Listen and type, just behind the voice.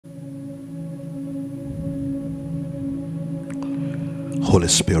Holy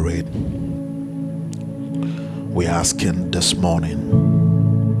Spirit, we ask Him this morning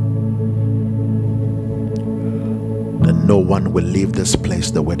that no one will leave this place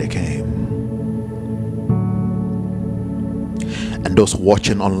the way they came. And those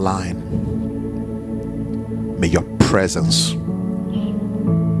watching online, may your presence,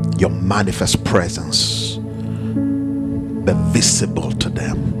 your manifest presence, be visible to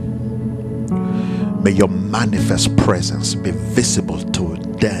them. May your manifest presence be visible to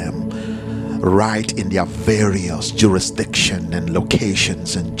them right in their various jurisdictions and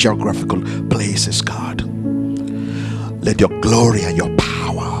locations and geographical places, God. Let your glory and your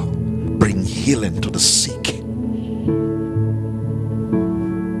power bring healing to the sick.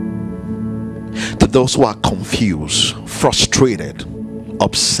 To those who are confused, frustrated,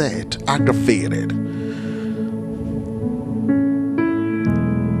 upset, aggravated,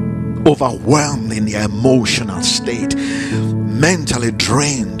 overwhelmed in their emotional state, mentally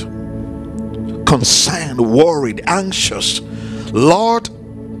drained, concerned, worried, anxious. Lord,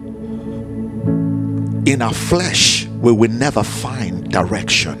 in our flesh we will never find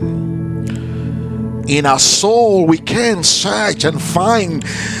direction. In our soul we can search and find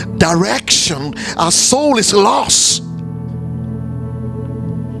direction. Our soul is lost.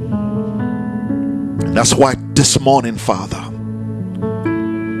 And that's why this morning, Father,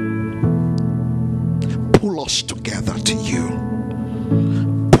 pull us together to you.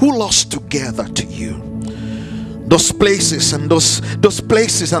 Pull us together to you. Those places and those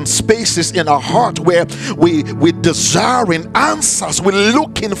places and spaces in our heart where we desiring answers, we're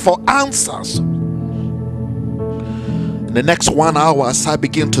looking for answers. In the next 1 hour, as I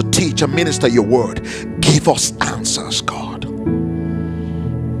begin to teach and minister your word, give us answers, God.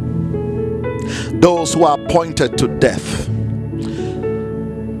 Those who are appointed to death,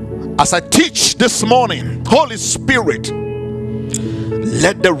 as I teach this morning, Holy Spirit,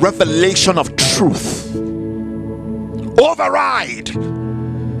 let the revelation of truth override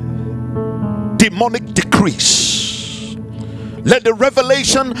demonic decrees. Let the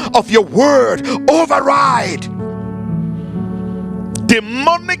revelation of your word override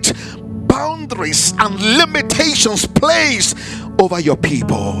demonic boundaries and limitations placed over your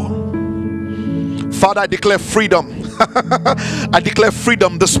people. Father, I declare freedom. I declare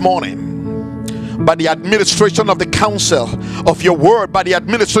freedom this morning by the administration of the counsel of your word, by the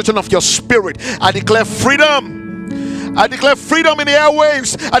administration of your spirit. I declare freedom. I declare freedom in the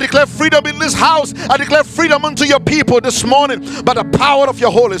airwaves. I declare freedom in this house. I declare freedom unto your people this morning by the power of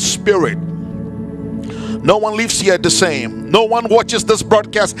your Holy Spirit. No one lives here the same. No one watches this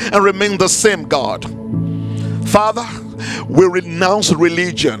broadcast and remains the same, God. Father, we renounce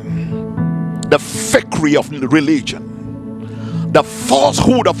religion, the fakery of religion, the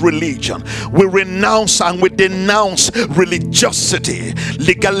falsehood of religion. We renounce and we denounce religiosity,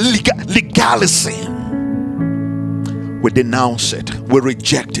 legalism. We denounce it. We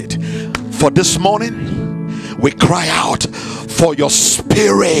reject it. For this morning, we cry out for your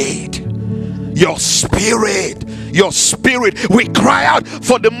spirit. Your spirit. Your spirit. We cry out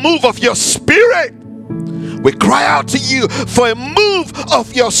for the move of your spirit. We cry out to you for a move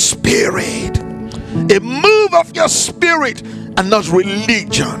of your spirit. A move of your spirit and not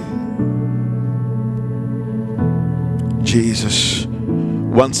religion. Jesus,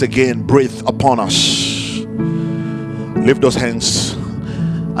 once again, breathe upon us. Lift those hands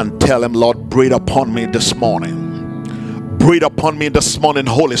and tell him, Lord, breathe upon me this morning. Breathe upon me this morning,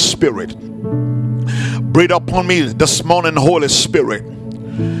 Holy Spirit. Breathe upon me this morning, Holy Spirit.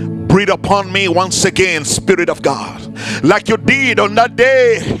 Breathe upon me once again, Spirit of God, like you did on that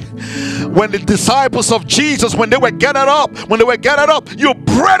day when the disciples of Jesus, when they were gathered up, you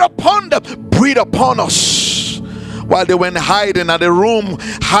breathed upon them. Breathe upon us while they went hiding at the room,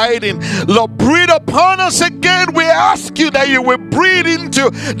 hiding. Lord, breathe upon us again. We ask you that you will breathe into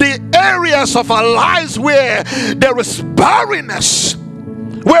the areas of our lives where there is barrenness,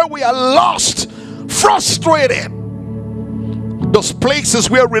 where we are lost, frustrated. Those places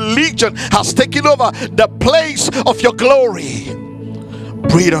where religion has taken over the place of your glory.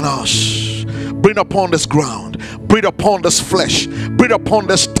 Breathe on us. Breathe upon this ground. Breathe upon this flesh. Breathe upon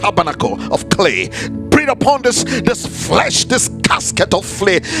this tabernacle of clay. Breathe upon this flesh, this casket of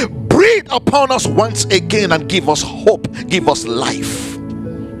clay. Breathe upon us once again and give us hope. Give us life.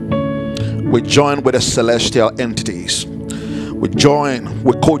 We join with the celestial entities. We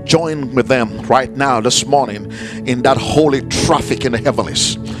co-join with them right now this morning in that holy traffic in the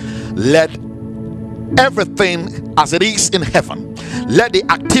heavens. Let everything as it is in heaven, let the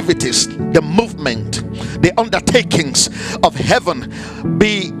activities, the movement, the undertakings of heaven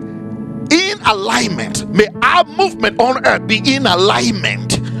be in alignment. May our movement on earth be in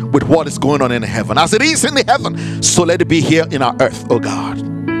alignment with what is going on in heaven. As it is in the heaven, so let it be here in our earth, oh God.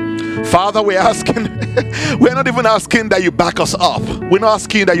 Father, we're asking, we're not even asking that you back us up. We're not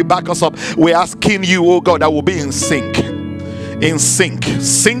asking that you back us up. We're asking you, oh God, that we'll be in sync,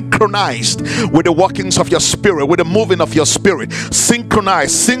 synchronized with the workings of your spirit, with the moving of your spirit.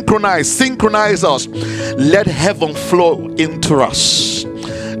 Synchronize us. Let heaven flow into us.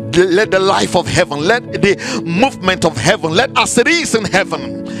 Let the life of heaven, let the movement of heaven, let as it is in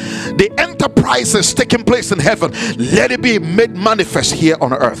heaven, the enterprises taking place in heaven, let it be made manifest here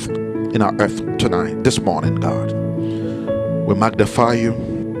on earth, in our earth tonight, this morning, God. We magnify you,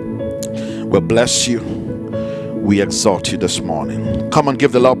 we bless you, we exalt you this morning. Come and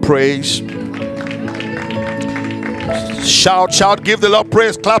give the Lord praise. Shout, give the Lord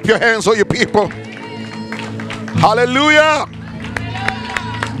praise. Clap your hands, all you people. Hallelujah.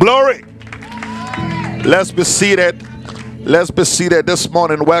 Glory. Let's be seated. Let's be seated this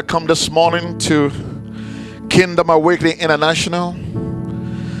morning. Welcome this morning to Kingdom Awakening International,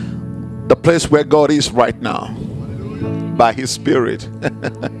 the place where God is right now by his spirit.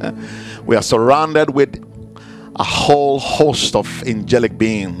 We are surrounded with a whole host of angelic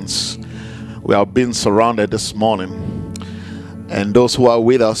beings. We are being surrounded this morning, and those who are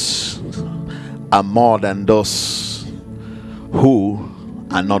with us are more than those who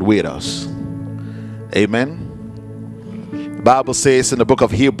are not with us. Amen. The Bible says in the book of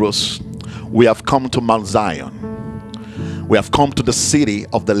Hebrews, we have come to Mount Zion. We have come to the city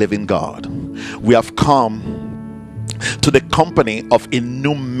of the living God. We have come to the company of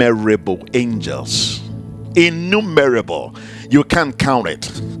innumerable angels. Innumerable. You can't count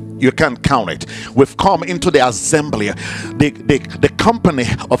it. You can't count it. We've come into the assembly, the company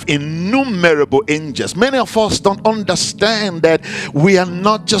of innumerable angels. Many of us don't understand that we are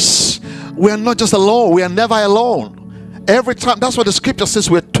not just alone. We are never alone. Every time, that's what the scripture says,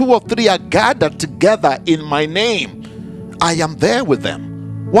 where 2 or 3 are gathered together in my name, I am there with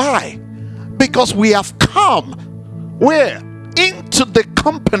them. Why? Because we have come where? Into the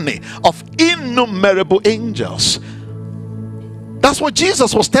company of innumerable angels. That's what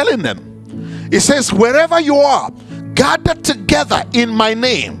Jesus was telling them. He says, wherever you are gathered together in my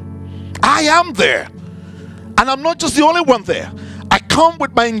name, I am there. And I'm not just the only one there. I come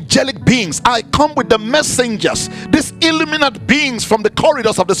with my angelic beings. I come with the messengers, these illuminate beings from the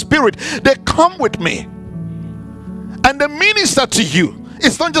corridors of the spirit. They come with me and they minister to you.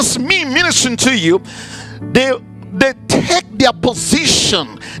 It's not just me ministering to you. They take their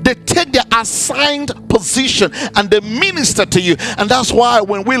position, they take their assigned position, and they minister to you. And that's why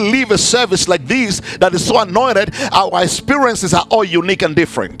when we leave a service like this that is so anointed, our experiences are all unique and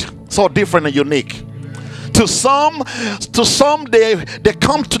different. So different and unique. To some they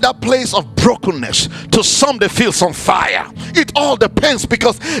come to that place of brokenness. To some they feel some fire. It all depends,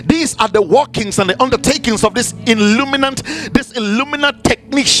 because these are the workings and the undertakings of these illuminate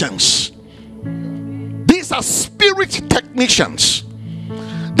technicians. These are spirit technicians.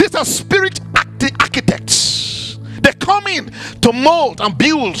 These are spirit architects. They come in to mold and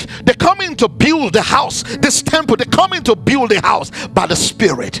build. They come in to build the house, this temple. They come in to build the house by the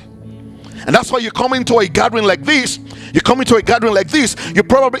spirit. And that's why you come into a gathering like this. You come into a gathering like this, you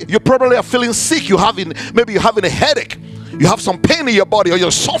probably are feeling sick. Maybe you're having a headache. You have some pain in your body, or you're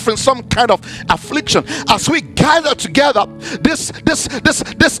suffering some kind of affliction. As we gather together, this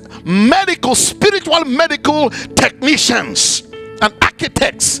spiritual medical technicians and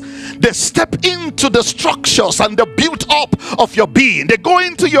architects, they step into the structures and the build up of your being. They go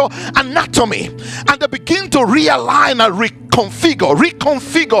into your anatomy and they begin to realign and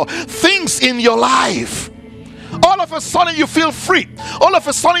reconfigure things in your life. All of a sudden you feel free. All of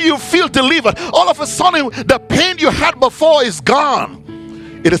a sudden you feel delivered. All of a sudden the pain you had before is gone.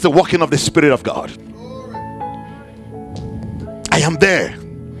 It is the working of the Spirit of God. I am there.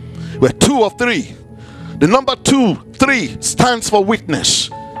 Where 2 or 3. The number 2, 3 stands for witness.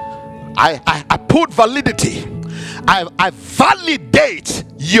 I put validity. I validate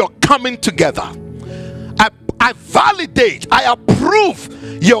your coming together. I validate, I approve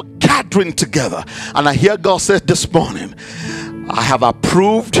your gathering together. And I hear God say this morning, I have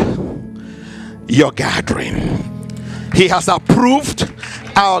approved your gathering. He has approved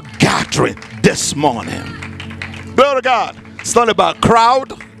our gathering this morning. Glory to God. It's not about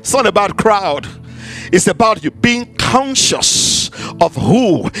crowd. It's not about crowd. It's about you being conscious of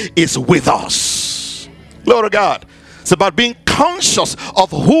who is with us. Glory to God. It's about being conscious of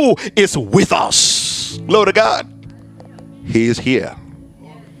who is with us. Glory to God. He is here.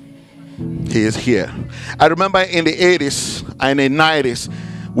 He is here. I remember in the 80s and the 90s,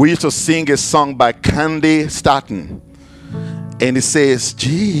 We used to sing a song by Candy Staton, and it says,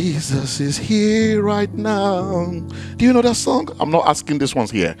 Jesus is here right now. Do you know that song? I'm not asking this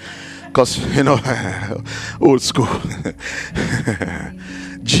one's here, because, you know, old school.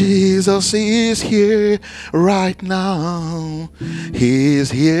 Jesus is here right now. He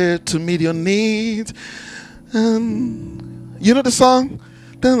is here to meet your needs. And you know the song?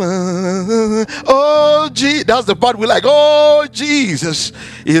 Oh, that's the part we like. Oh, Jesus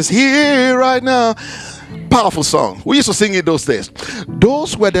is here right now. Powerful song. We used to sing it those days.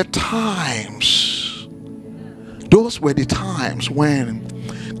 Those were the times. Those were the times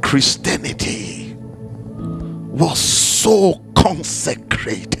when Christianity was so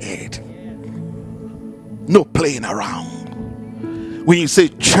consecrated. No playing around. When you say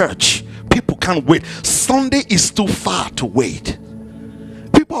church, people can't wait. Sunday is too far to wait.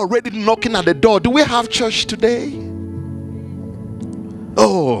 People are already knocking at the door. Do we have church today?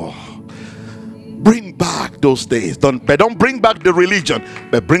 Oh, bring back those days. Don't bring back the religion,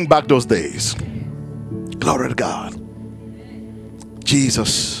 but bring back those days. Glory to God.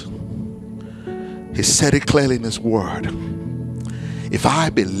 Jesus, he said it clearly in his word. If I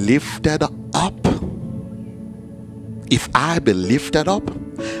be lifted up,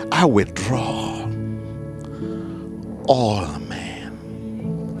 I withdraw all men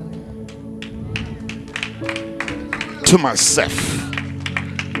to myself,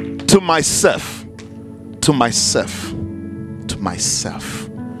 to myself, to myself, to myself.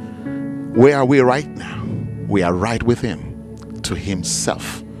 Where are we right now? We are right with him, to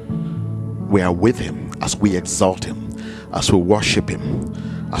himself. We are with him as we exalt him, as we worship him,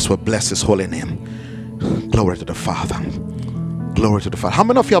 as we bless his holy name. Glory to the Father. Glory to the Father. How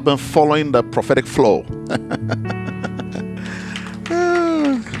many of you have been following the prophetic flow?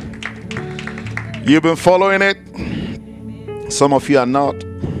 You've been following it. Some of you are not.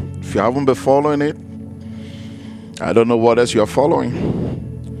 If you haven't been following it, I don't know what else you are following.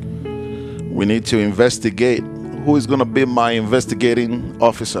 We need to investigate. Who is going to be my investigating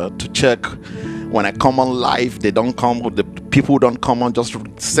officer to check when I come on live? They don't come, the people who don't come on, just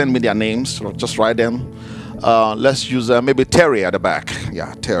send me their names or just write them. Let's use maybe Terry at the back.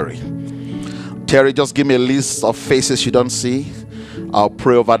 Yeah, Terry, just give me a list of faces you don't see. I'll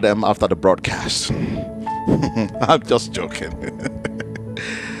pray over them after the broadcast. I'm just joking.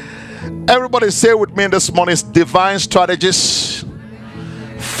 Everybody say with me this morning, divine strategies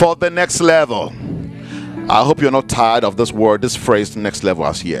for the next level. I hope you're not tired of this word, this phrase, next level,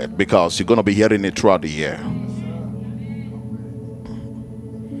 as yet, because you're going to be hearing it throughout the year.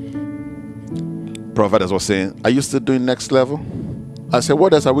 Prophet was saying, are you still doing next level? I said,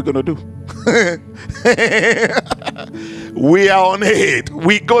 what else are we going to do? We are on it.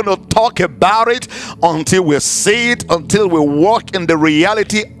 We're going to talk about it until we see it, until we walk in the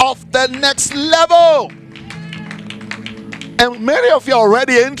reality of the next level. And many of you are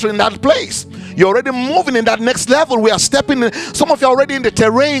already entering that place. You're already moving in that next level. We are stepping in. Some of you are already in the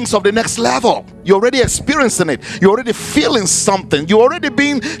terrains of the next level. You're already experiencing it. You're already feeling something. You're already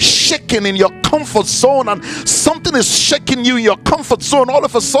being shaken in your comfort zone, and something is shaking you in your comfort zone. All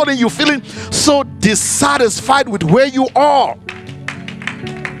of a sudden you're feeling so dissatisfied with where you are.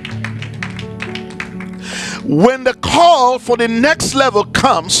 When the call for the next level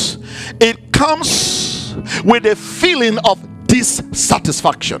comes, it comes with a feeling of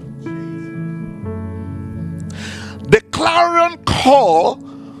dissatisfaction. The clarion call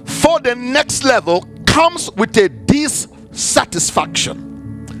for the next level comes with a dissatisfaction.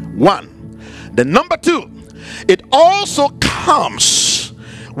 One. The number two, it also comes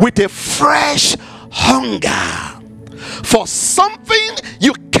with a fresh hunger for something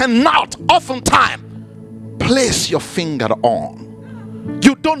you cannot oftentimes place your finger on.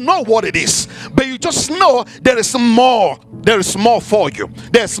 You don't know what it is, but you just know there is more. There is more for you.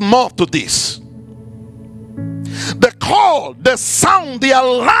 There's more to this. The call, the sound, the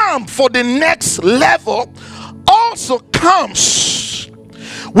alarm for the next level also comes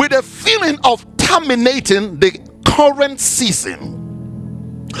with a feeling of terminating the current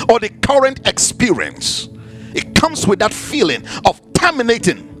season or the current experience. It comes with that feeling of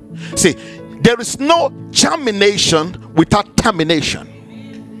terminating. See, there is no germination without termination.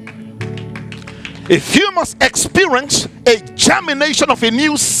 If you must experience a germination of a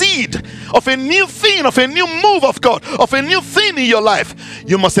new seed, of a new thing, of a new move of God, of a new thing in your life,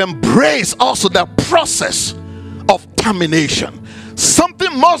 you must embrace also the process of termination.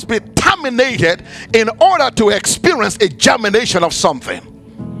 Something must be terminated in order to experience a germination of something.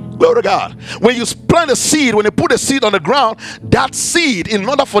 Glory to God. When you plant a seed, when you put a seed on the ground, that seed, in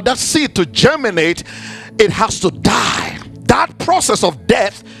order for that seed to germinate, it has to die. That process of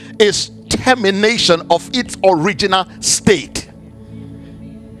death is termination of its original state.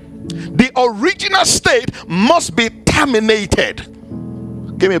 The original state must be terminated.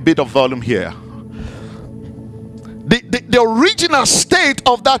 Give me a bit of volume here. The original state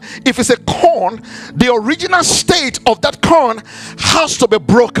of that, if it's a corn, the original state of that corn has to be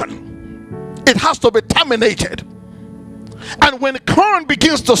broken. It has to be terminated. And when corn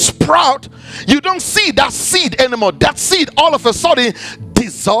begins to sprout, you don't see that seed anymore. That seed all of a sudden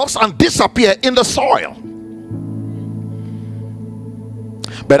dissolves and disappears in the soil.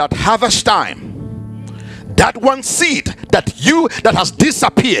 But at harvest time, that one seed that has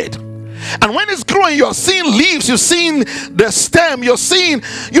disappeared, and when it's growing, you're seeing leaves, you're seeing the stem, you're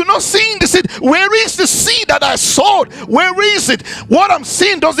not seeing the seed. Where is the seed that I sowed? Where is it? What I'm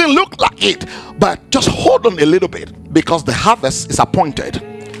seeing doesn't look like it. But just hold on a little bit, because the harvest is appointed.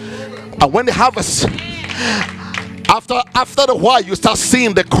 And when the harvest, after a while, you start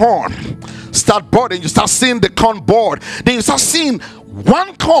seeing the corn start budding, you start seeing the corn board, then you start seeing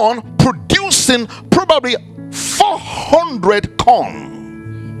one corn producing probably 400 corn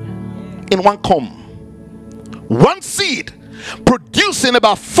in one comb. One seed producing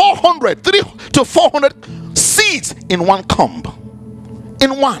about 3 to 400 seeds in one comb.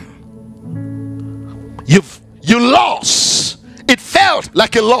 In one. You lost. It felt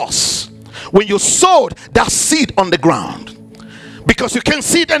like a loss when you sowed that seed on the ground, because you can't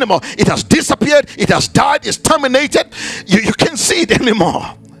see it anymore. It has disappeared, it has died, it's terminated. You can't see it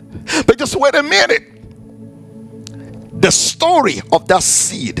anymore. But just wait a minute. The story of that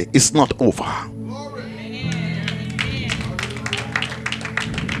seed is not over.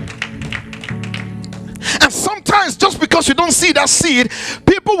 And sometimes, just because you don't see that seed,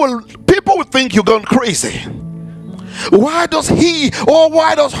 people will think you're going crazy. Why does he, or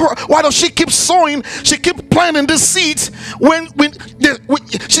why does she keep sowing? She keep planting these seeds when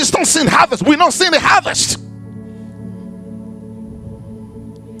she's not seeing harvest. We're not seeing the harvest.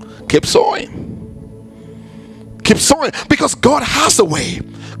 Keep sowing. Keep sowing, because God has a way.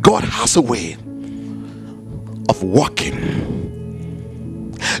 God has a way of working.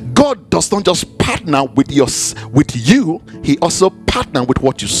 God does not just partner with you, he also partners with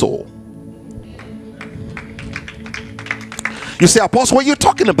what you sow. You say, Apostle, what are you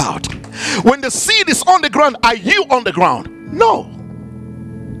talking about? When the seed is on the ground, are you on the ground? No.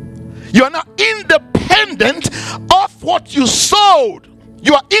 You are not independent of what you sowed.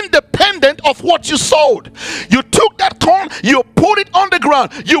 You are independent of what you sowed. You took that corn, you put it on the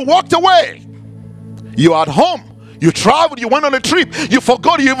ground, you walked away. You are at home, you traveled, you went on a trip, you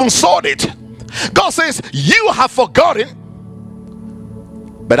forgot you even sowed it. God says, you have forgotten,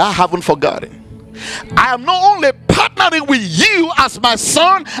 but I haven't forgotten. I am not only partnering with you as my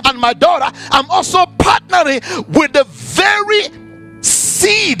son and my daughter, I'm also partnering with the very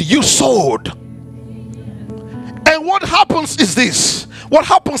seed you sowed. And what happens is this.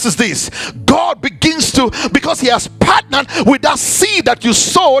 God begins to, because he has partnered with that seed that you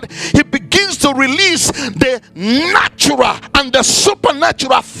sowed, he begins to release the natural and the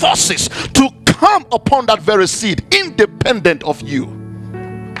supernatural forces to come upon that very seed, independent of you.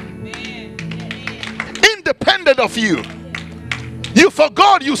 Independent of you. You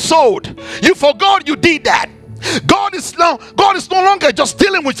forgot you sowed. You forgot you did that. God is no longer just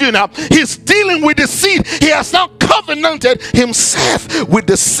dealing with you now. He's dealing with the seed. He has now covenanted himself with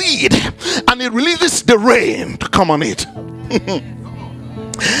the seed, and he releases the rain to come on it.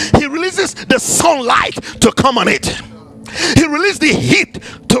 He releases the sunlight to come on it. He releases the heat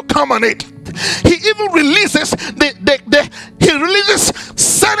to come on it. He even releases he releases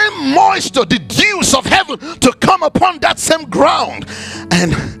certain moisture, the dews of heaven, to come upon that same ground.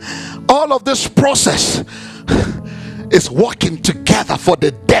 And all of this process is working together for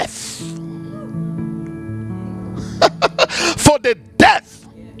the death. For the death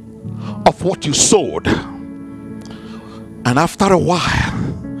of what you sowed. And after a while,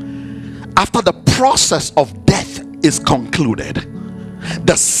 after the process of death is concluded,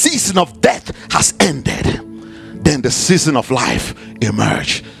 the season of death has ended, then the season of life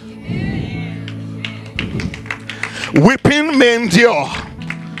emerged. Weeping may endure.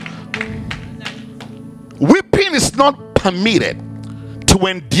 Weeping is not permitted to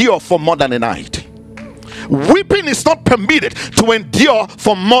endure for more than a night. Weeping is not permitted to endure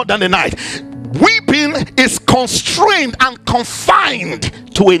for more than a night. Weeping is constrained and confined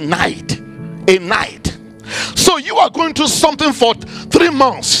to a night. A night. So you are going through something for 3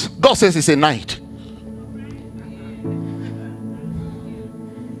 months. God says it's a night.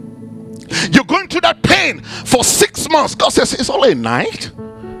 You're going through that pain for 6 months. God says it's only a night.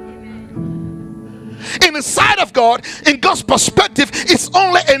 In the sight of God, in God's perspective, it's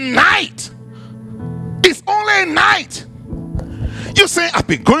only a night. It's only a night. You say, I've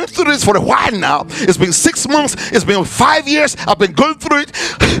been going through this for a while now. It's been 6 months. It's been 5 years. I've been going through it.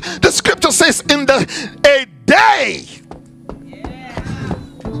 The scripture says, a day.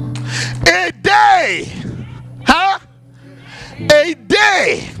 A day. Huh? A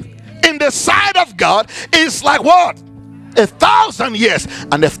day in the sight of God is like what? 1,000 years.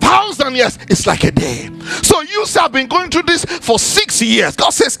 And 1,000 years is like a day. So you say, I've been going through this for 6 years. God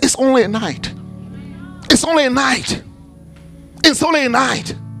says, it's only a night. It's only a night. It's only a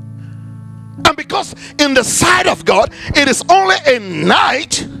night. And because in the sight of God it is only a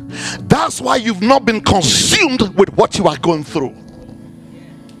night, that's why you've not been consumed with what you are going through.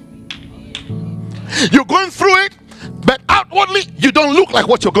 You're going through it, but outwardly you don't look like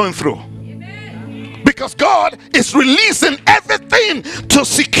what you're going through. Because God is releasing everything to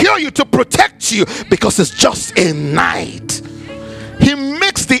secure you, to protect you, because it's just a night. He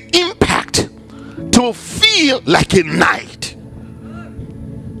makes the impact to feel like a night.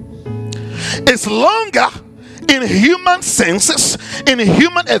 It's longer in human senses, in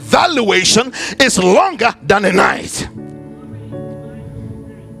human evaluation, it's longer than a night.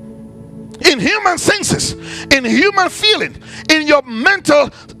 In human senses, in human feeling, in your mental,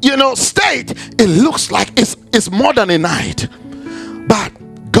 state, it looks like it's more than a night. But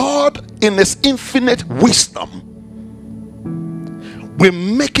God, in His infinite wisdom, will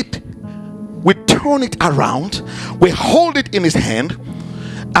make it, we turn it around, we hold it in His hand,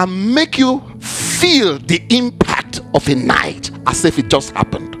 and make you feel the impact of a night as if it just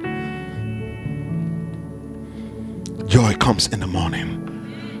happened. Joy comes in the morning.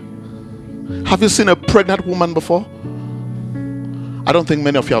 Have you seen a pregnant woman before? I don't think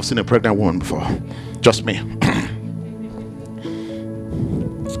many of you have seen a pregnant woman before. Just me.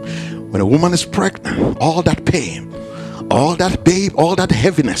 When a woman is pregnant, all that pain, all that babe, all that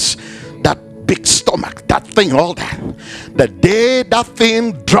heaviness, that big stomach, that thing, all that, the day that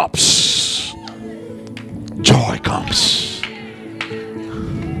thing drops, joy comes.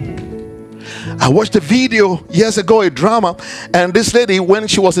 I watched a video years ago, a drama, and this lady, when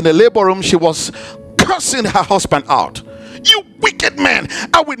she was in the labor room, she was cursing her husband out. You wicked man,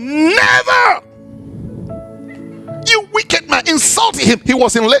 I would never. You wicked man, insulting him. She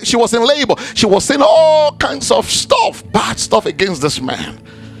was in labor. She was saying all kinds of stuff, bad stuff against this man.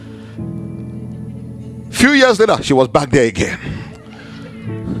 Few years later, she was back there again.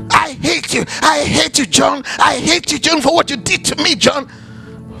 I hate you. I hate you, John. I hate you, John, for what you did to me, John.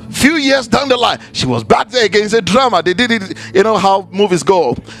 Few years down the line, she was back there again. It's a drama. They did it, you know how movies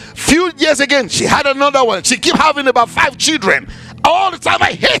go. Few years again, she had another one. She kept having about 5 children. All the time,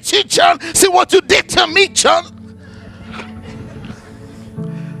 I hate you, John. See what you did to me, John.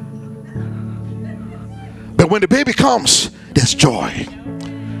 But when the baby comes, there's joy.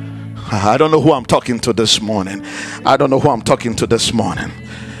 I don't know who I'm talking to this morning. I don't know who I'm talking to this morning.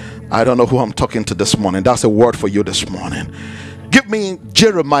 I don't know who I'm talking to this morning. That's a word for you this morning. Give me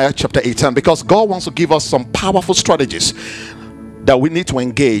Jeremiah chapter 18, because God wants to give us some powerful strategies that we need to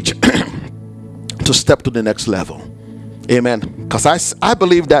engage to step to the next level. Amen. Because I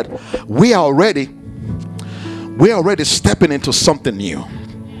believe that we are already stepping into something new.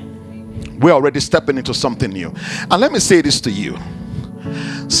 We're already stepping into something new. And let me say this to you.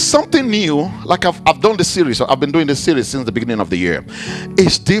 Something new, like I've done this series, I've been doing this series since the beginning of the year.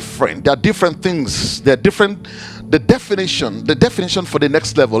 It's different. There are different things. There are different. The definition for the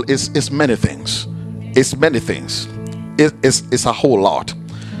next level is many things. It's many things. It's a whole lot.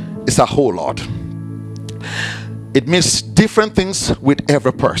 It's a whole lot. It means different things with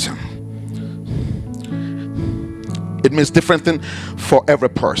every person. It means different things for every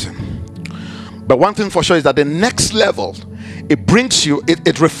person. But one thing for sure is that the next level, it brings you,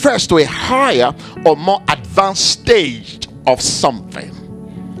 it refers to a higher or more advanced stage of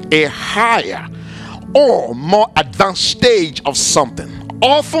something. A higher or more advanced stage of something,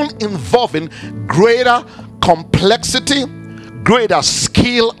 often involving greater complexity, greater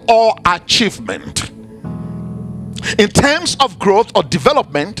skill or achievement. In terms of growth or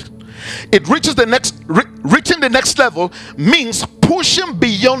development, it reaching the next level means pushing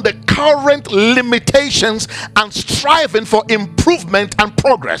beyond the current limitations and striving for improvement and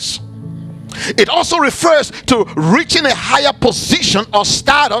progress. It also refers to reaching a higher position or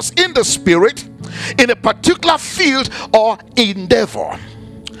status in the spirit, in a particular field or endeavor.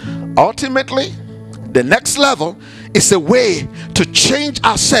 Ultimately, the next level is a way to change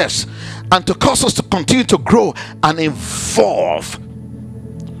ourselves and to cause us to continue to grow and evolve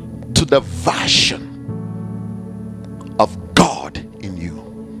to the version of God in you.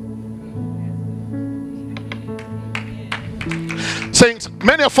 Saints,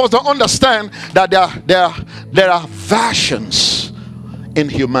 many of us don't understand that there are versions in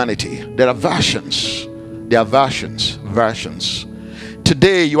humanity. There are versions. There are versions.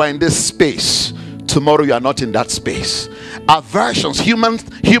 Today you are in this space, tomorrow you are not in that space. Our versions, human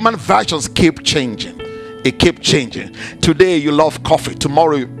versions keep changing. It keeps changing. Today you love coffee,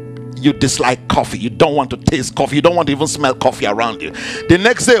 tomorrow you dislike coffee. You don't want to taste coffee. You don't want to even smell coffee around you. The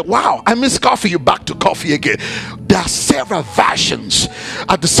next day, wow, I miss coffee. You're back to coffee again. There are several versions.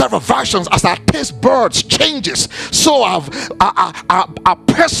 At the several versions, as our taste buds changes, so our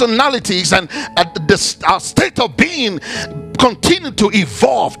personalities and our state of being continue to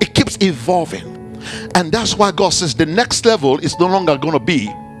evolve. It keeps evolving. And that's why God says the next level is no longer going to be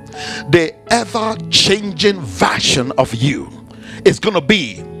the ever-changing version of you. It's going to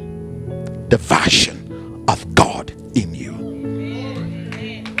be the version of God in you.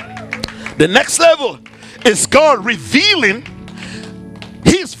 The next level is God revealing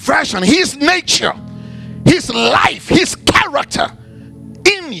his version, his nature, his life, his character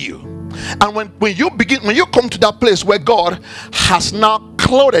in you. And when you come to that place where God has now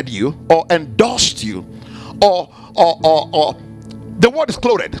clothed you or endorsed you, or the word is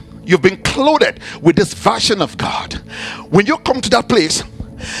clothed. You've been clothed with this version of God. When you come to that place,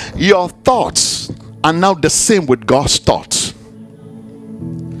 your thoughts are now the same with God's thoughts.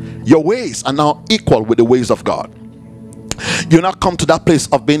 Your ways are now equal with the ways of God. You now come to that place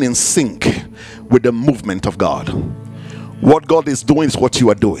of being in sync with the movement of God. What God is doing is what you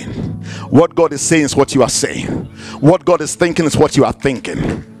are doing. What God is saying is what you are saying. What God is thinking is what you are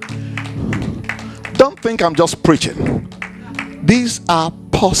thinking. Don't think I'm just preaching. These are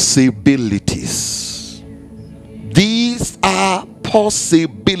possibilities. These are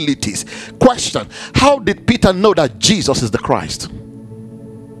possibilities. Question: how did Peter know that Jesus is the Christ?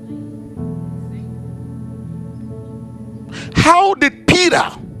 How did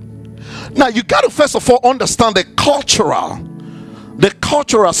Peter? Now you got to first of all understand the cultural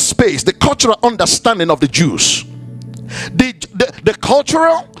space, the cultural understanding of the Jews, the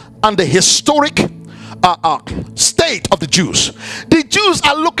cultural and the historic state of the Jews. The Jews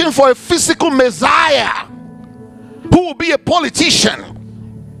are looking for a physical Messiah who will be a politician,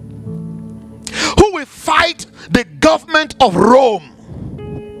 who will fight the government of Rome,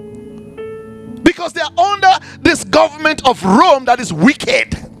 because they are under this government of Rome that is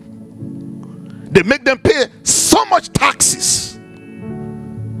wicked. They make them pay so much taxes.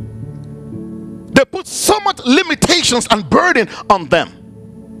 They put so much limitations and burden on them.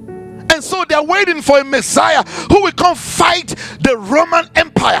 And so they're waiting for a Messiah who will come fight the Roman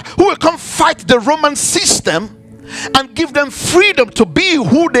Empire, who will come fight the Roman system and give them freedom to be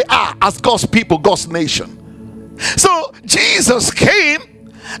who they are as God's people, God's nation. So Jesus came,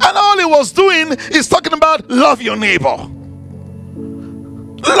 and all he was doing is talking about love your neighbor.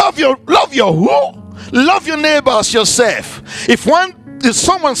 Love your who? Love your neighbor as yourself. If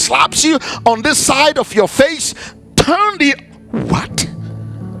someone slaps you on this side of your face, turn the what?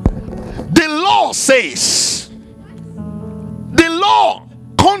 The law says. The law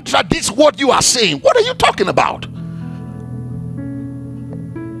contradicts what you are saying. What are you talking about?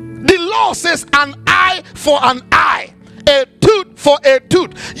 The law says an eye for an eye, a tooth for a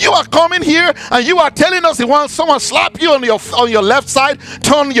tooth. You are coming here and you are telling us you want someone slap you on your left side,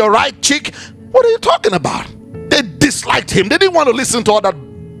 turn your right cheek. What are you talking about? They disliked him. They didn't want to listen to all that.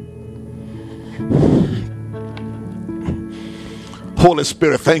 Holy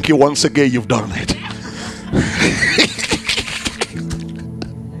Spirit, thank you once again. You've done it.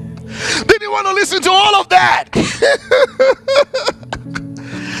 They didn't want to listen to all of that.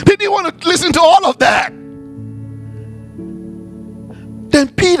 They didn't want to listen to all of that. Then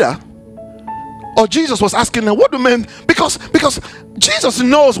Peter or Jesus was asking them, what do men? Because Jesus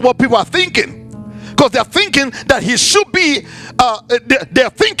knows what people are thinking. Because they're thinking that he should be,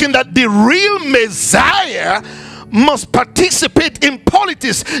 they're thinking that the real Messiah must participate in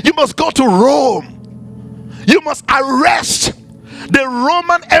politics. You must go to Rome. You must arrest the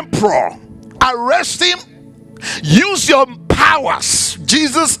Roman emperor. Arrest him. Use your powers.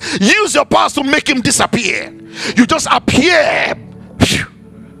 Jesus, use your powers to make him disappear. You just appear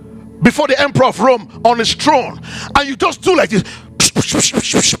before the emperor of Rome on his throne, and you just do like this,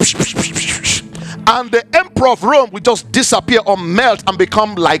 and the emperor of Rome will just disappear or melt and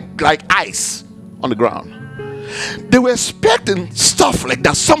become like ice on the ground. They were expecting stuff like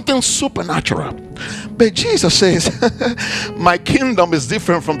that, something supernatural. But Jesus says, my kingdom is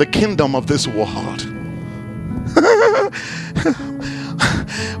different from the kingdom of this world.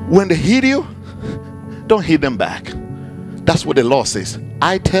 When they hit you, don't hit them back. That's what the law says.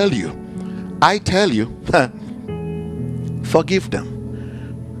 I tell you, forgive them.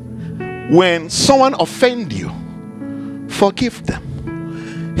 when someone offend you, forgive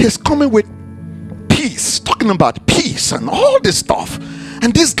them. He's coming with peace, talking about peace and all this stuff.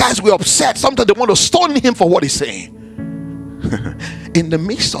 And these guys were upset. Sometimes they want to stone him for what he's saying. In the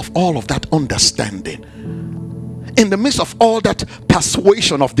midst of all of that understanding, in the midst of all that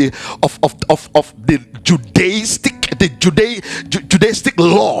persuasion of the Judaistic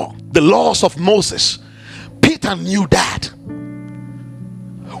law, the laws of Moses, Peter knew that.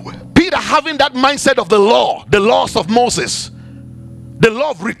 Peter, having that mindset of the law, the laws of Moses, the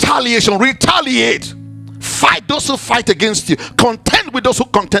law of retaliation, retaliate, fight those who fight against you, contend with those who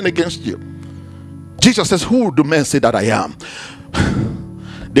contend against you. Jesus says, who do men say that I am?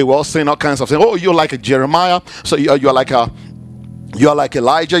 They were all saying all kinds of things. Oh, you're like a Jeremiah, so you're like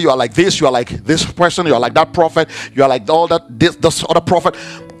Elijah, you are like this, you are like this person, you are like that prophet, you are like all that this other prophet.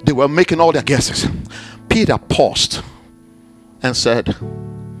 They were making all their guesses. Peter paused and said,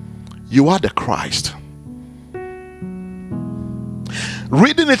 you are the Christ.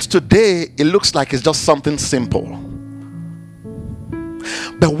 Reading it today, it looks like it's just something simple.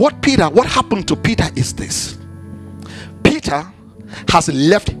 But what happened to Peter is this. Peter has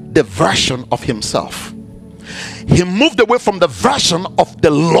left the version of himself. He moved away from the version of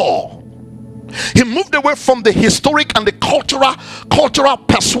the law. He moved away from the historic and the cultural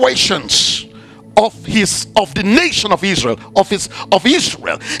persuasions of the nation of Israel, of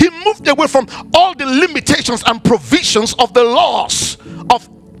Israel. He moved away from all the limitations and provisions of the laws of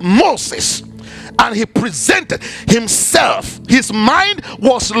Moses, and he presented himself. His mind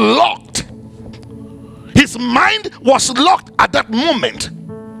was locked. His mind was locked at that moment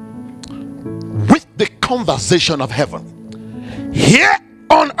with the conversation of heaven. Here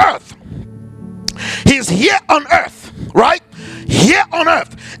on earth, he's here on earth, right? Here on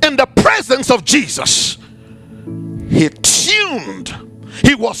earth, in the presence of Jesus, he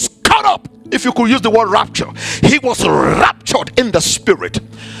was caught up, if you could use the word rapture. He was raptured in the spirit,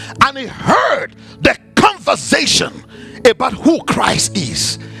 and he heard the conversation about who Christ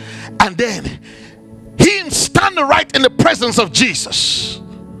is. And then he standing right in the presence of Jesus.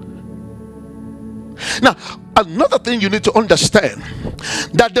 Now, another thing you need to understand,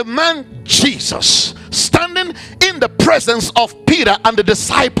 that the man Jesus standing in the presence of Peter and the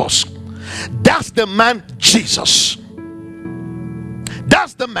disciples, that's the man Jesus.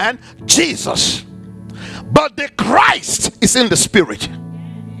 That's the man Jesus. But the Christ is in the spirit.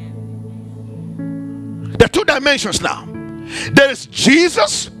 There are two dimensions now. There is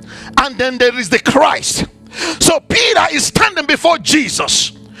Jesus, and then there is the Christ. So Peter is standing before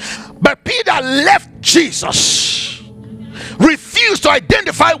Jesus, but Peter left Jesus, refused to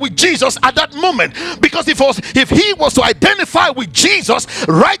identify with Jesus at that moment, because if he was to identify with Jesus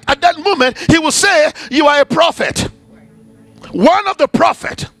right at that moment, he would say, you are a prophet, one of the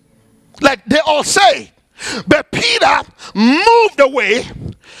prophet, like they all say. But Peter moved away,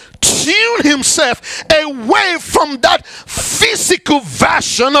 tuned himself away from that physical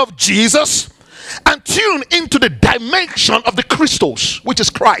version of Jesus, and tuned into the dimension of the Christos, which is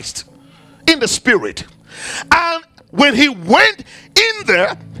Christ, in the spirit. And when he went in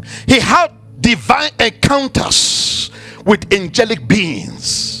there, he had divine encounters with angelic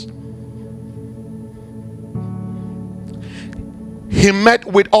beings. He met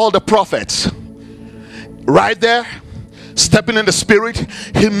with all the prophets right there, stepping in the spirit.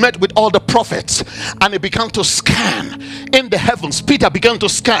 He met with all the prophets, and he began to scan in the heavens. Peter began to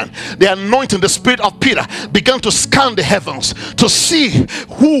scan. The anointing, the spirit of Peter began to scan the heavens to see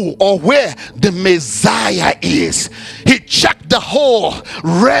who or where the Messiah is. He checked the whole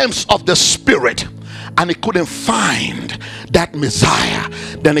realms of the spirit, and he couldn't find that Messiah.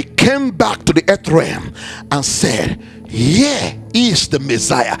 Then he came back to the earth realm and said, yeah, is the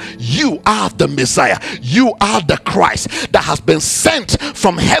Messiah. You are the Messiah. You are the Christ that has been sent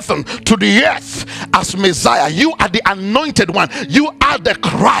from heaven to the earth as Messiah. You are the anointed one. You are the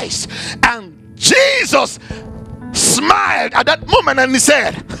Christ. And Jesus smiled at that moment, and he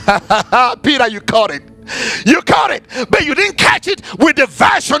said, Peter, you caught it. You caught it, but you didn't catch it with the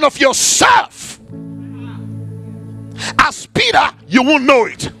version of yourself. As Peter, you won't know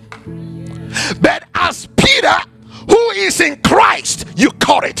it. But as Peter, who is in Christ, you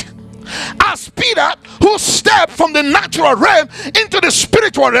caught it. As Peter, who stepped from the natural realm into the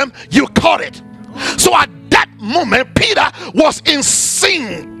spiritual realm, you caught it. So at that moment, Peter was in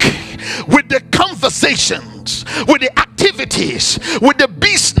sync with the conversations, with the activities, with the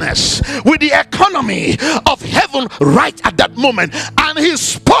business, with the economy of heaven right at that moment. And he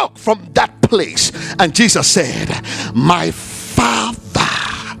spoke from that place. And Jesus said, my Father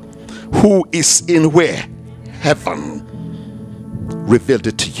who is in where? Heaven revealed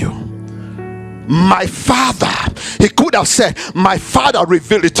it to you. my Father. He could have said, my Father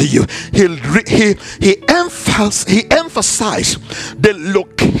revealed it to you. He emphasized the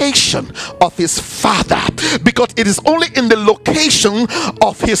location of his Father, because it is only in the location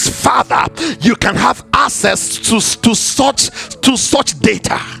of his Father you can have access to such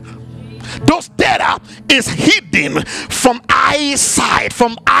data. Those data is hidden from eyesight,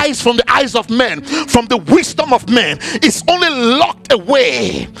 from the eyes of men, from the wisdom of men. It's only locked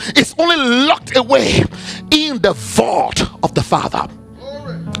away. It's only locked away in the vault of the Father,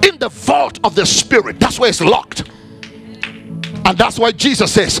 in the vault of the Spirit. That's where it's locked. And that's why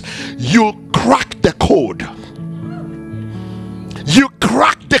Jesus says, you crack the code. You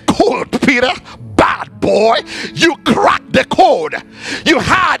crack the code, Peter. Bad boy, you cracked the code. You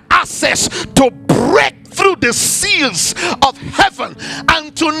had access to break through the seals of heaven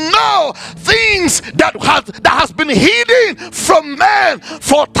and to know things that has been hidden from man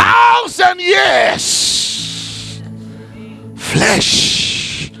for 1,000 years.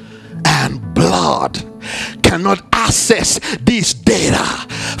 Flesh and blood cannot access this data.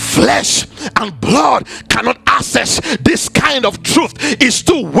 Flesh and blood cannot access this kind of truth. It's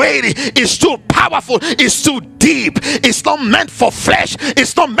too weighty, it's too powerful, it's too deep. It's not meant for flesh,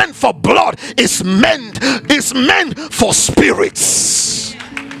 it's not meant for blood, it's meant for spirits.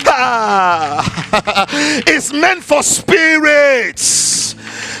 It's meant for spirits.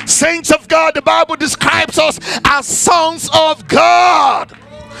 Saints of God, the Bible describes us as sons of God.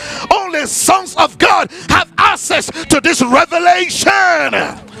 Only sons of God have access to this revelation.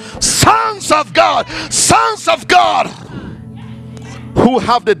 Sons of God who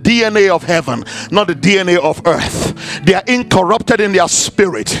have the DNA of heaven, not the DNA of earth. They are incorrupted in their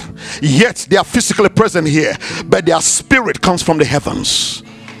spirit, yet they are physically present here, but their spirit comes from the heavens.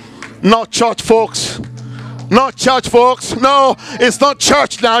 Not church folks. Not church folks. No, it's not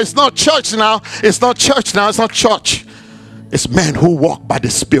church now. It's not church now. It's not church now. It's not church. It's men who walk by the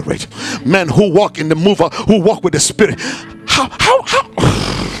Spirit, men who walk in the mover, who walk with the Spirit. How?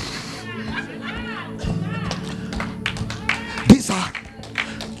 These are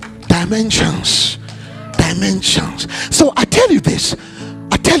dimensions. So I tell you this,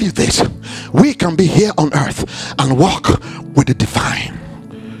 we can be here on earth and walk with the divine.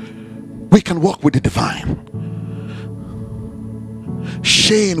 We can walk with the divine.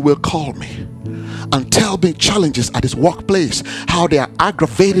 Shane will call me and tell me challenges at his workplace, how they are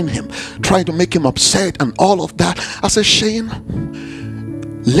aggravating him, trying to make him upset and all of that. I said, Shane,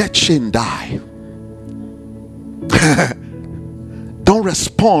 let Shane die. Don't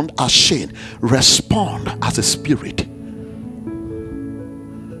respond as Shane, respond as a spirit.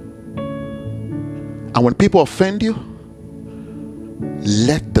 And when people offend you,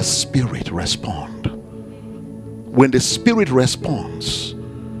 let the spirit respond. When the spirit responds,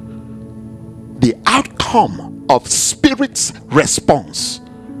 the outcome of spirit's response.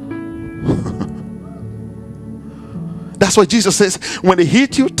 That's why Jesus says, when they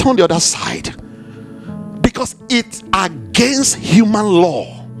hit you, turn the other side. Because it's against human law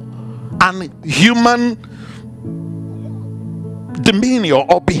and human demeanor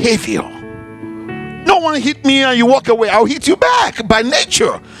or behavior. No one hit me and you walk away, I'll hit you back by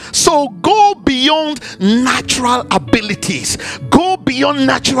nature. So go beyond natural abilities, go beyond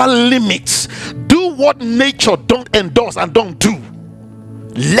natural limits. Do what nature don't endorse and don't do.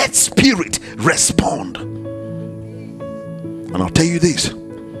 Let spirit respond. And I'll tell you this,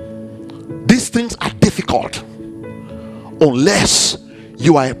 these things are difficult unless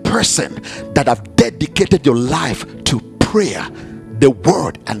you are a person that have dedicated your life to prayer, the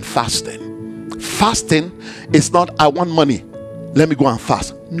word, and fasting. Fasting is not, I want money, let me go and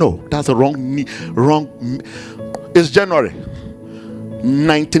fast. No, that's a wrong. It's January.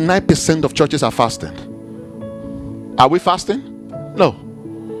 99% of churches are fasting. Are we fasting? No.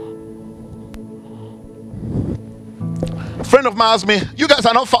 A friend of mine asked me, you guys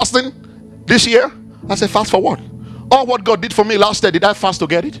are not fasting this year? I said, fast for what? All what God did for me last year, did I fast to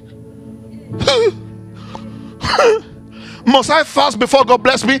get it? Must I fast before God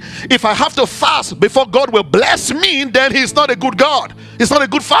bless me? If I have to fast before God will bless me, then he's not a good God. He's not a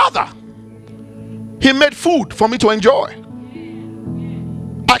good father. He made food for me to enjoy.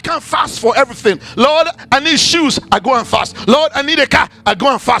 I can't fast for everything. Lord, I need shoes, I go and fast. Lord, I need a car, I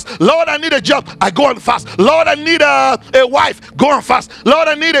go and fast. Lord, I need a job, I go and fast. Lord, I need a wife, go and fast. Lord,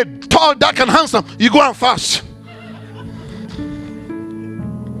 I need a tall, dark and handsome, you go and fast.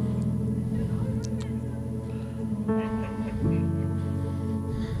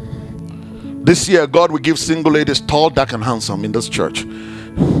 This year, God will give single ladies tall, dark, and handsome in this church.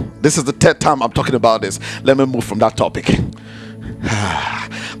 This is the third time I'm talking about this. Let me move from that topic.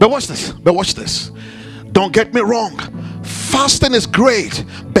 But watch this. But watch this. Don't get me wrong. Fasting is great,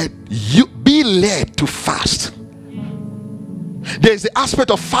 but you be led to fast. There's the aspect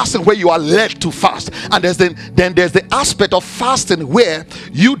of fasting where you are led to fast, and then there's the aspect of fasting where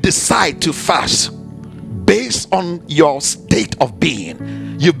you decide to fast based on your state of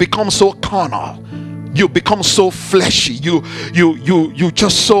being. You become so carnal, you become so fleshy, you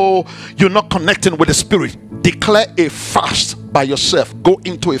just so, you're not connecting with the spirit. Declare a fast by yourself. Go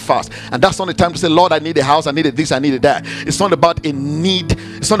into a fast, and that's not the time to say, Lord, I need a house, I needed this, I needed that. It's not about a need.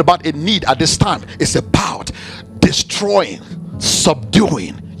 It's not about a need at this time. It's about destroying,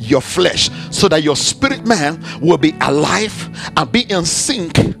 subduing your flesh, so that your spirit man will be alive and be in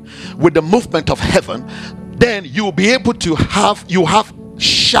sync with the movement of heaven. Then you will be able to have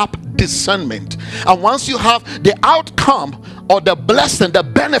sharp discernment. And once you have the outcome or the blessing, the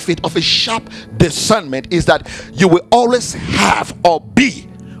benefit of a sharp discernment is that you will always have or be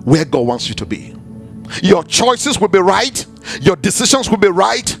where God wants you to be. Your choices will be right, your decisions will be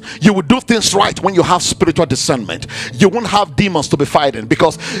right, you will do things right when you have spiritual discernment. You won't have demons to be fighting,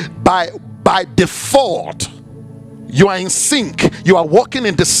 because by default you are in sync, you are walking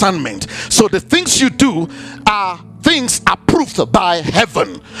in discernment. So the things you do are things approved by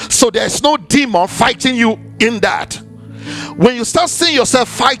heaven, so there's no demon fighting you in that. When you start seeing yourself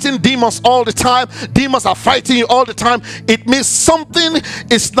fighting demons all the time, demons are fighting you all the time, it means something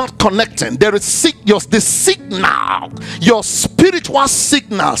is not connecting. There is the signal, your spiritual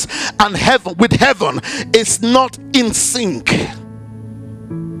signals and heaven with heaven is not in sync.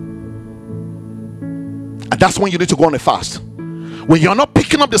 And that's when you need to go on a fast. When you're not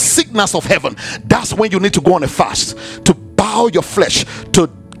picking up the signals of heaven, that's when you need to go on a fast, to bow your flesh, to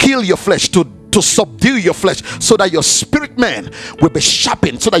kill your flesh, to subdue your flesh, so that your spirit man will be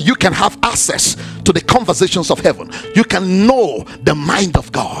sharpened, so that you can have access to the conversations of heaven. You can know the mind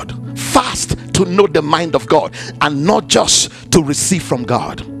of God. Fast to know the mind of God, and not just to receive from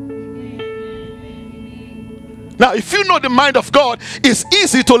God. Now, if you know the mind of God, it's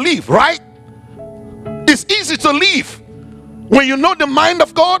easy to live, right? It's easy to live. When you know the mind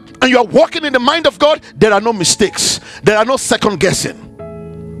of God and you are walking in the mind of God, there are no mistakes, there are no second guessing.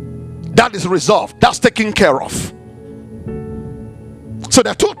 That is resolved, that's taken care of. So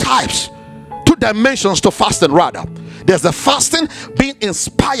there are two types, two dimensions to fasting rather. There's the fasting being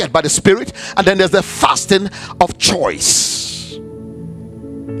inspired by the Spirit, and then there's the fasting of choice.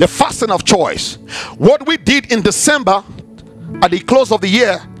 The fasting of choice. What we did in December at the close of the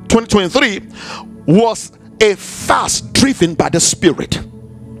year 2023 was a fast driven by the Spirit,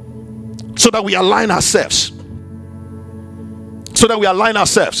 so that we align ourselves.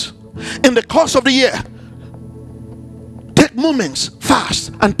 In the course of the year, take moments,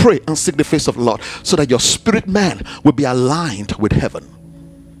 fast and pray and seek the face of the Lord, so that your spirit man will be aligned with heaven.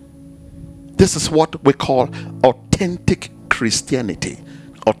 This is what we call authentic Christianity,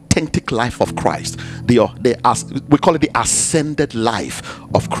 authentic life of Christ. We call it the ascended life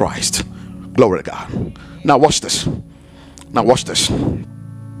of Christ. Glory to God. Now watch this.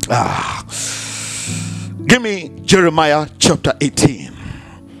 Give me Jeremiah chapter 18.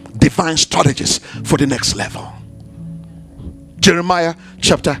 Divine strategies for the next level. Jeremiah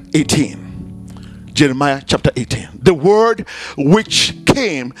chapter 18. The word which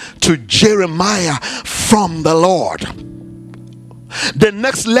came to Jeremiah from the Lord. The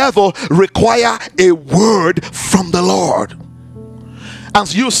next level require a word from the Lord.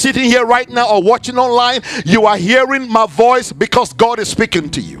 As you sitting here right now or watching online, you are hearing my voice because God is speaking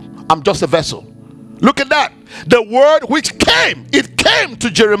to you. I'm just a vessel. Look at that. The word which came, it came to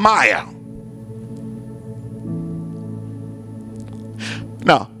Jeremiah.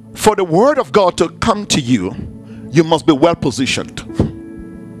 Now, for the word of God to come to you, you must be well positioned.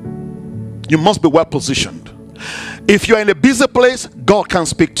 You must be well positioned. If you're in a busy place, God can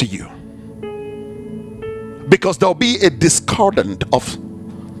speak to you, because there'll be a discordant of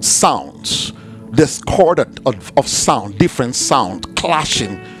sounds, of sound, different sound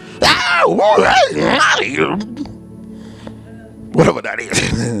clashing, whatever that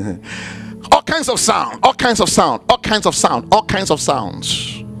is. all kinds of sounds.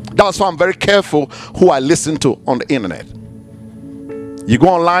 That's why I'm very careful who I listen to on the internet. You go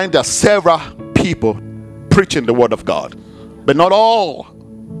online, there are several people preaching the word of God, but not all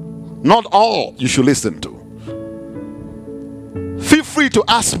you should listen to. Feel free to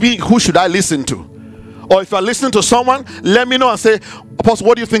ask me, who should I listen to? Or if you're listening to someone, let me know and say, Apostle,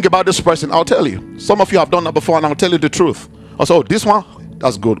 what do you think about this person? I'll tell you. Some of you have done that before, and I'll tell you the truth. I'll say, oh, this one,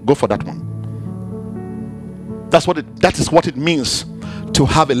 that's good, go for that one. That is what it means to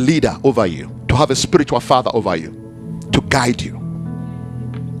have a leader over you, to have a spiritual father over you, to guide you.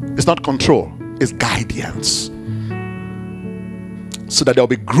 It's not control, it's guidance, so that there will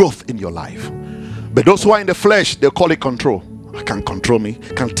be growth in your life. But those who are in the flesh, they'll call it control. I can't control me,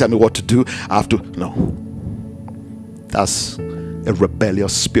 can't tell me what to do, I have to. No, that's a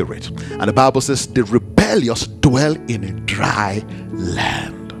rebellious spirit. And the Bible says the rebellious dwell in a dry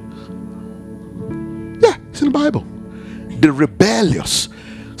land. Yeah, it's in the Bible. The rebellious,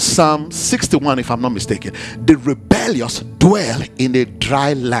 Psalm 61 if I'm not mistaken, the rebellious dwell in a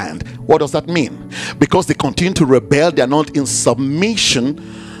dry land. What does that mean? Because they continue to rebel, they are not in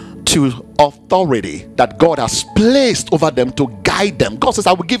submission to authority that God has placed over them to guide them. God says,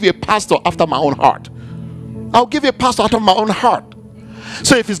 I will give you a pastor after my own heart. I'll give you a pastor after my own heart.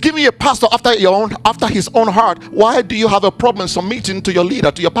 So if he's giving you a pastor after his own heart, why do you have a problem submitting to your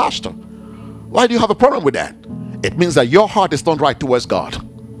leader, to your pastor? Why do you have a problem with that? It means that your heart is not right towards God.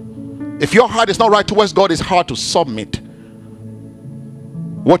 If your heart is not right towards God, it's hard to submit.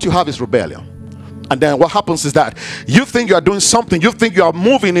 What you have is rebellion. And then what happens is that you think you are doing something, you think you are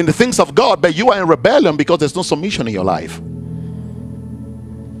moving in the things of God, but you are in rebellion because there's no submission in your life.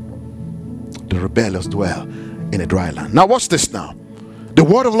 The rebellious dwell in a dry land. Now watch this now. The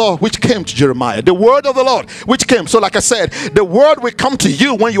word of the Lord which came to Jeremiah. The word of the Lord which came. So like I said, the word will come to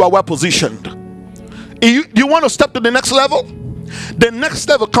you when you are well positioned. You want to step to the next level? The next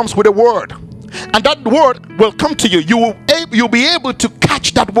level comes with a word. And that word will come to you. You'll be able to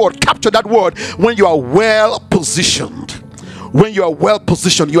catch that word, capture that word when you are well positioned. When you are well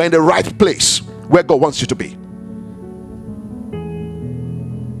positioned, you are in the right place where God wants you to be.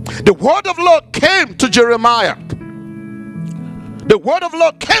 The word of the Lord came to Jeremiah. The word of the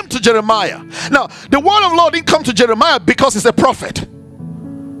Lord came to Jeremiah. Now, the word of the Lord didn't come to Jeremiah because he's a prophet.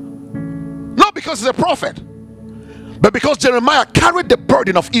 Not because he's a prophet, but because Jeremiah carried the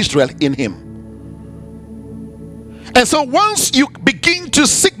burden of Israel in him. And so once you begin to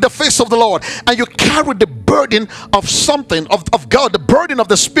seek the face of the Lord and you carry the burden of something, of God, the burden of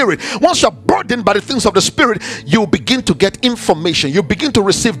the Spirit, once you're burdened by the things of the Spirit, you begin to get information. You begin to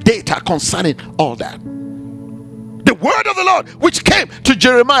receive data concerning all that. The word of the Lord which came to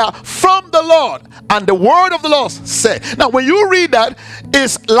Jeremiah from the Lord, and the word of the Lord said. Now when you read that,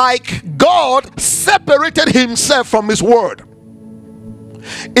 it's like God separated himself from his word.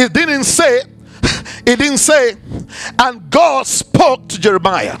 It didn't say, and God spoke to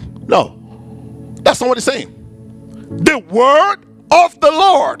Jeremiah. No, that's not what it's saying. The word of the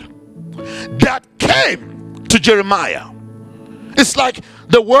Lord that came to Jeremiah. It's like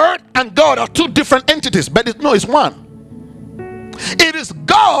the word and God are two different entities, but it's one. It is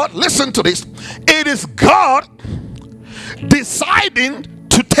God, listen to this, it is God deciding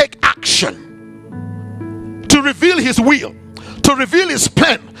to take action, to reveal his will, to reveal his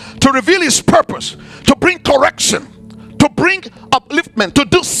plan, to reveal his purpose, to bring correction, to bring upliftment, to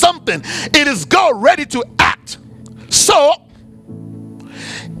do something. It is God ready to act. So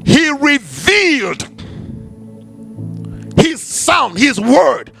he revealed his sound, his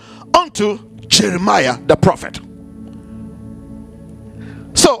word unto Jeremiah the prophet.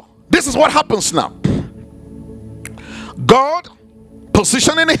 So this is what happens now. God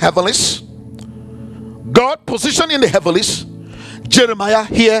positioned in the heavens, God positioned in the heavens, Jeremiah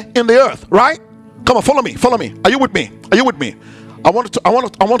here in the earth, right? Come on, follow me. Are you with me? Are you with me? I want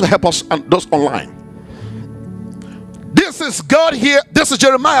to help us and those online. This is God here, this is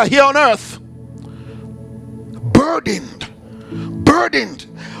Jeremiah here on earth, burdened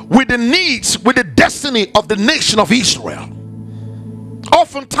with the needs, with the destiny of the nation of Israel.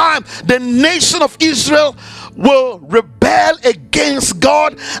 Oftentimes the nation of Israel will rebel against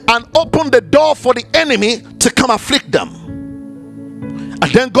God and open the door for the enemy to come afflict them.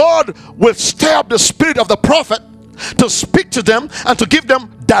 And then God will stir up the spirit of the prophet to speak to them and to give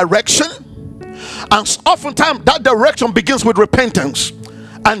them direction. And oftentimes that direction begins with repentance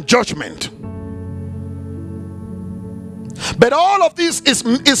and judgment. But all of this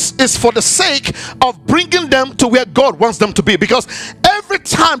is for the sake of bringing them to where God wants them to be. Because every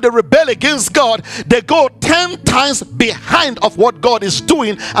time they rebel against God, they go 10 times behind of what God is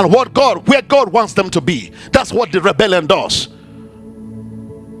doing and where God wants them to be. That's what the rebellion does.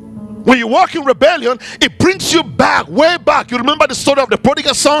 When you walk in rebellion, it brings you back, way back. You remember the story of the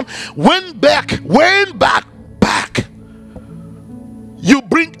prodigal son? Way back. You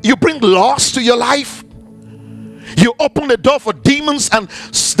bring loss to your life. You open the door for demons and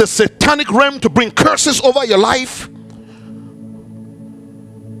the satanic realm to bring curses over your life.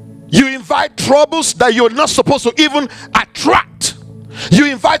 You invite troubles that you're not supposed to even attract. You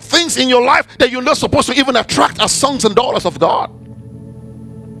invite things in your life that you're not supposed to even attract as sons and daughters of God.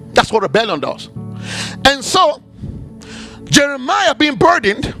 That's what rebellion does. And so Jeremiah being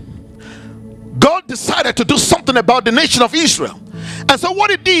burdened, God decided to do something about the nation of Israel. And so what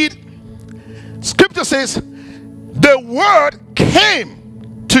he did, scripture says, the word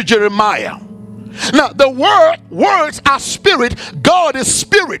came to Jeremiah. Now the words are spirit, God is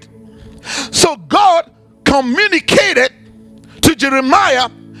spirit. So God communicated to Jeremiah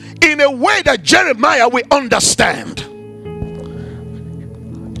in a way that Jeremiah will understand.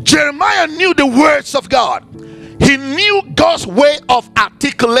 Jeremiah knew the words of God. He knew God's way of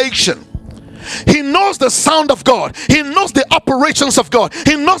articulation. He knows the sound of God. He knows the operations of God.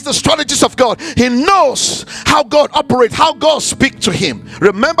 He knows the strategies of God. He knows how God operates, how God speaks to him.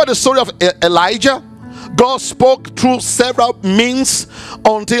 Remember the story of Elijah? God spoke through several means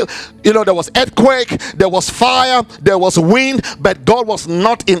until, there was earthquake, there was fire, there was wind, but God was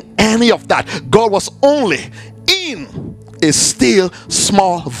not in any of that. God was only in a still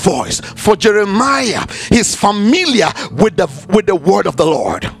small voice. For Jeremiah, he's familiar with the word of the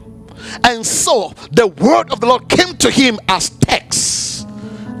Lord. And so the word of the Lord came to him as text,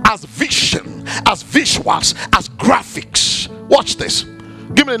 as vision, as visuals, as graphics. Watch this.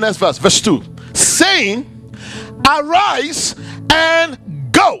 Give me the next verse, verse 2. Saying, arise and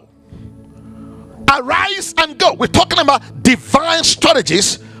go. Arise and go. We're talking about divine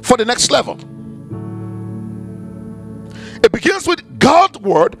strategies for the next level. It begins with God's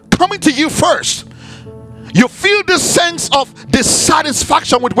word coming to you first. You feel this sense of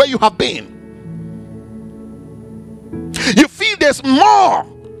dissatisfaction with where you have been. You feel there's more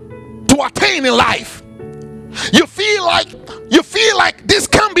to attain in life. You feel like this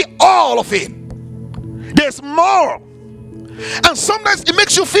can't be all of it. There's more. And sometimes it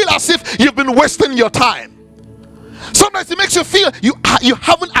makes you feel as if you've been wasting your time. Sometimes it makes you feel you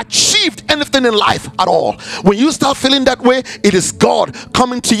haven't achieved anything in life at all. When you start feeling that way, it is God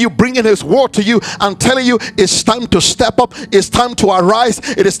coming to you, bringing his word to you and telling you it's time to step up, it's time to arise,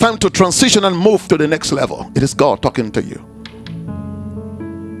 it is time to transition and move to the next level. It is God talking to you.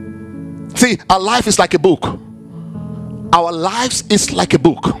 See, our life is like a book. Our lives is like a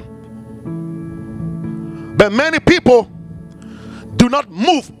book. But many people do not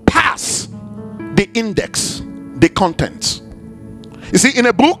move past the index, the contents. You see, in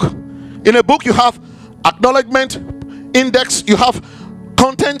a book you have acknowledgement, index, you have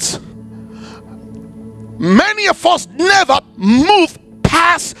contents. Many of us never move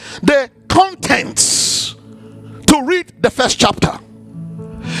past the contents to read the first chapter.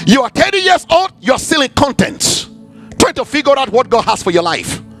 You are 30 years old, you are still in contents, trying to figure out what God has for your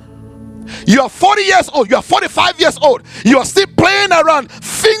life. You are 40 years old, you are 45 years old, you are still playing around,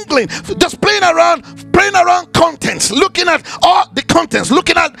 fingering, just playing around contents, looking at all the contents,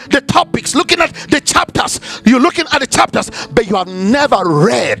 looking at the topics, looking at the chapters. You're looking at the chapters, but you have never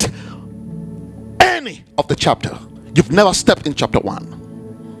read any of the chapter. You've never stepped in chapter 1.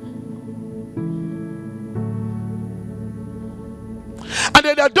 And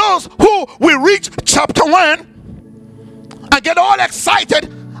then there are those who will reach chapter 1 and get all excited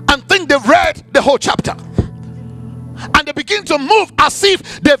and think they've read the whole chapter, and they begin to move as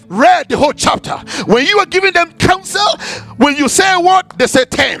if they've read the whole chapter. When you are giving them counsel, when you say a word, they say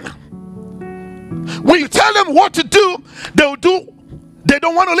 10. When you tell them what to do, they'll do. They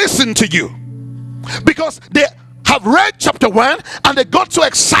don't want to listen to you because they have read chapter 1 and they got so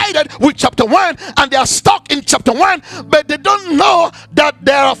excited with chapter 1 and they are stuck in chapter 1, but they don't know that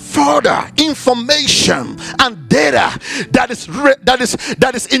there are further information and data that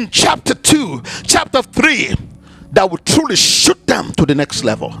is in chapter 2, chapter 3, that will truly shoot them to the next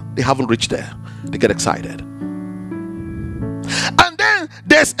level. They haven't reached there. They get excited. And then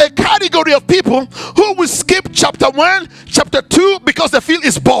there's a category of people who will skip chapter 1, chapter 2 because they feel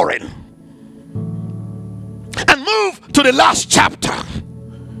it's boring, and move to the last chapter,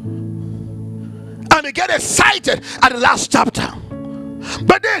 and they get excited at the last chapter.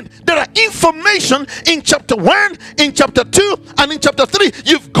 But then there are information in chapter 1, in chapter 2, and in chapter 3.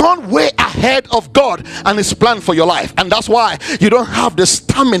 You've gone way ahead of God and his plan for your life, and that's why you don't have the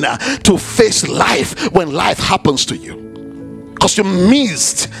stamina to face life when life happens to you, because you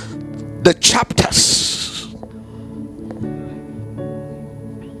missed the chapters.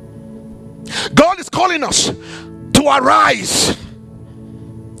 God is calling us to arise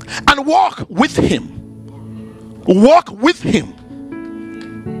and walk with him. Walk with him.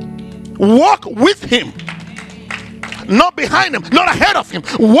 Walk with him. Not behind him, not ahead of him.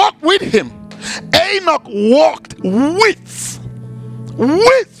 Walk with him. Enoch walked with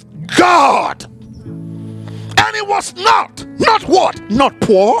God. And he was not what? Not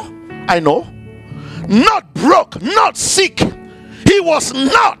poor, I know. Not broke, not sick. He was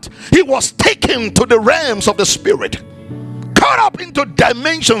taken to the realms of the spirit. caught up into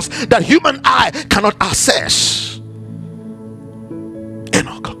dimensions that human eye cannot access.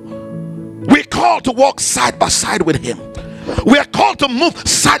 Enoch. We're called to walk side by side with him. We are called to move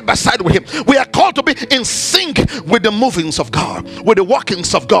side by side with him. We are called to be in sync with the movings of God, with the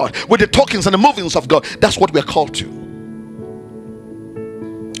walkings of God, with the talkings and the movings of God. That's what we are called to.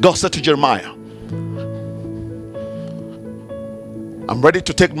 God said to Jeremiah, I'm ready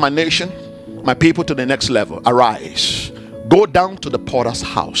to take my nation, my people, to the next level. Arise, go down to the potter's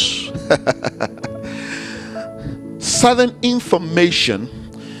house. Certain information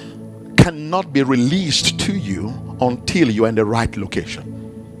cannot be released to you until you are in the right location.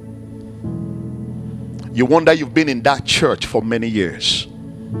 You wonder you've been in that church for many years.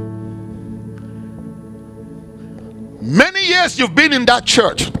 Many years you've been in that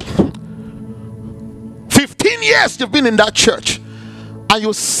church. 15 years you've been in that church, and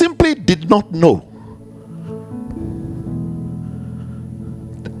you simply did not know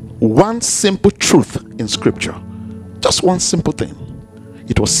one simple truth in scripture. Just one simple thing.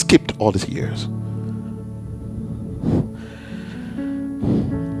 It was skipped all these years.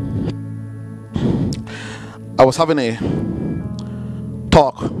 I was having a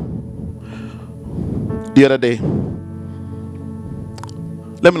talk the other day.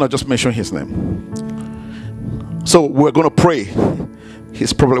 Let me not just mention his name. So we're going to pray.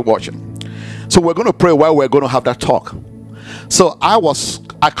 He's probably watching. So we're going to pray while we're going to have that talk. So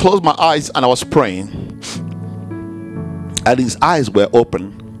I closed my eyes and I was praying, and his eyes were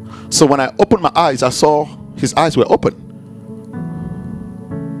open. So when I opened my eyes, I saw his eyes were open.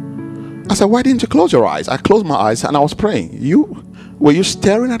 I said, why didn't you close your eyes? I closed my eyes and I was praying. Were you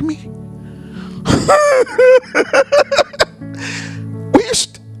staring at me?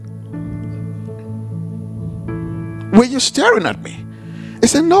 Were you staring at me? He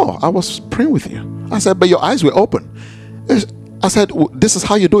said, no, I was praying with you. I said, but your eyes were open. I said, this is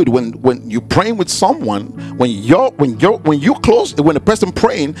how you do it when you're praying with someone. When you close, when the person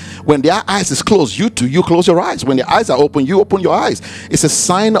praying, when their eyes is closed, you close your eyes. When their eyes are open, you open your eyes. It's a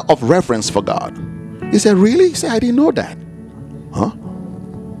sign of reverence for God. He said, really? He said, I didn't know that. Huh?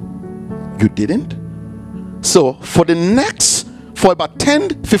 You didn't? So for about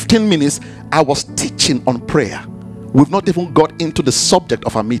 10-15 minutes, I was teaching on prayer. We've not even got into the subject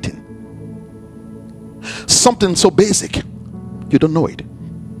of our meeting. Something so basic, you don't know it.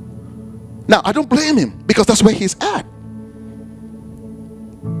 Now, I don't blame him, because that's where he's at.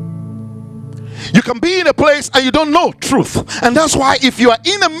 You can be in a place and you don't know truth. And that's why if you are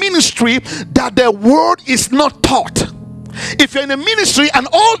in a ministry that the word is not taught, if you're in a ministry and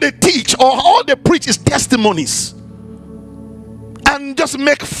all they teach or all they preach is testimonies and just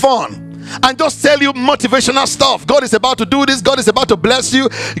make fun and just tell you motivational stuff, God is about to do this, God is about to bless you,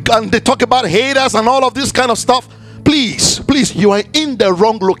 and they talk about haters and all of this kind of stuff, please, you are in the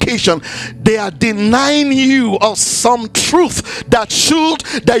wrong location. They are denying you of some truth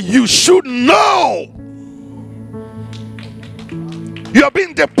that you should know. You are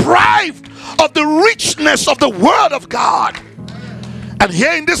being deprived of the richness of the word of God. And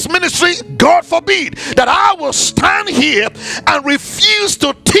here in this ministry, God forbid that I will stand here and refuse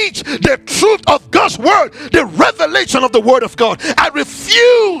to teach the truth of God's word, the revelation of the word of God. I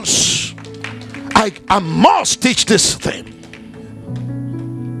refuse. I must teach this thing.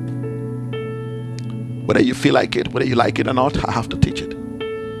 Whether you feel like it, whether you like it or not, I have to teach it.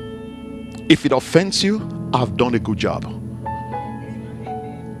 If it offends you, I've done a good job.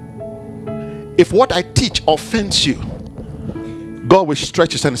 If what I teach offends you, God will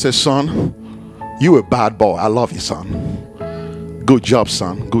stretch his hand and say, son, you a bad boy. I love you, son. Good job,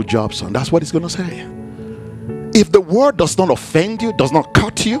 son. Good job, son. That's what he's going to say. If the word does not offend you, does not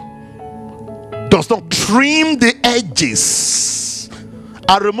cut you, does not trim the edges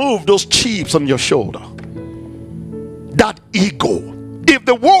and remove those chips on your shoulder, that ego, if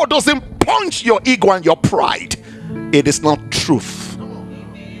the word doesn't punch your ego and your pride, it is not truth.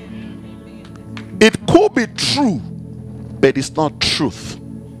 It could be true, but it's not truth.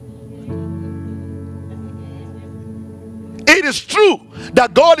 It is true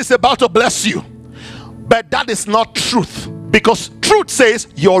that God is about to bless you, but that is not truth, because truth says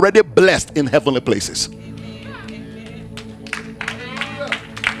you're already blessed in heavenly places.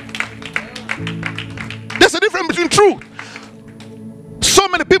 There's a difference between truth. So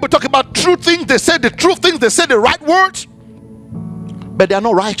many people talk about true things. They say the true things, they say the right words, but they are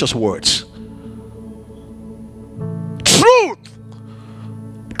not righteous words.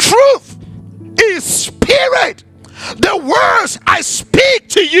 Truth is spirit. The words I speak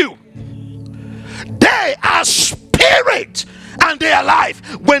to you, they are spirit and they are life.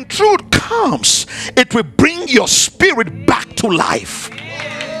 When truth comes, it will bring your spirit back to life.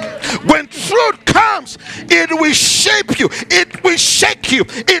 When truth comes, it will shape you, it will shake you,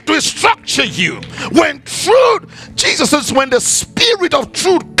 it will structure you. When truth, Jesus says, when the Spirit of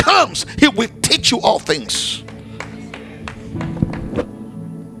truth comes, he will teach you all things.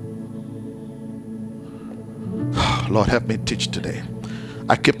 Lord, help me teach today.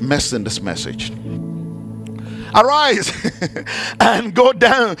 I keep messing this message. Arise and go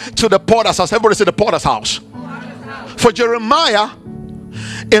down to the potter's house. Everybody say the potter's house. For Jeremiah,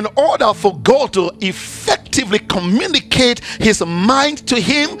 in order for God to effectively communicate his mind to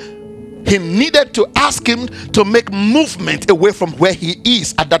him, he needed to ask him to make movement away from where he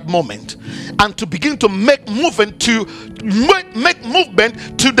is at that moment, and to begin to make movement to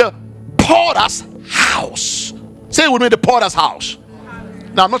the potter's house. Say it with me, the potter's house.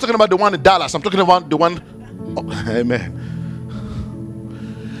 Now, I'm not talking about the one in Dallas. I'm talking about the one. Oh, amen.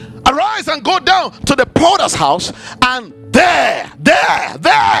 Arise and go down to the potter's house, and there,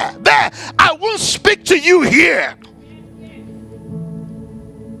 I won't speak to you here.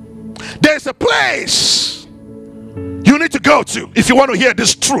 There's a place you need to go to if you want to hear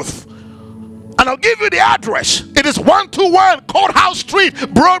this truth. And I'll give you the address. It is 121 Courthouse Street,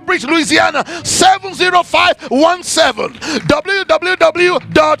 Broadbridge, Louisiana, 70517.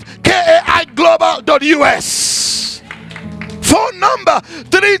 www.kaiglobal.us. Phone number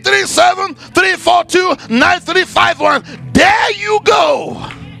 337-342-9351. There you go.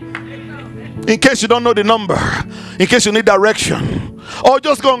 In case you don't know the number, in case you need direction, or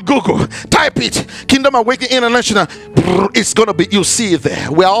just go on Google, type it, Kingdom Awakening International. It's gonna be, you see it there.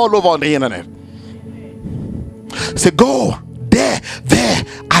 We are all over on the internet. Say, go there,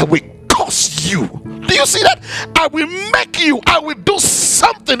 I will cause you. Do you see that? I will make you, I will do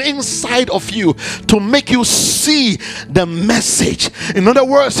something inside of you to make you see the message. In other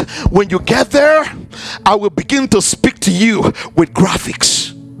words, when you get there, I will begin to speak to you with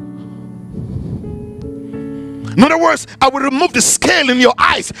graphics. In other words, I will remove the scale in your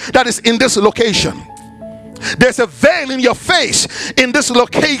eyes that is in this location. There's a veil in your face in this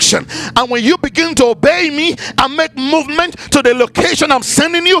location, and when you begin to obey me and make movement to the location I'm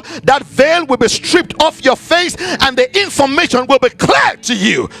sending you, that veil will be stripped off your face and the information will be clear to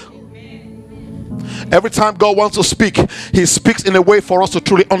you. Every time God wants to speak, he speaks in a way for us to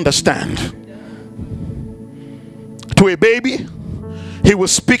truly understand. To a baby, he will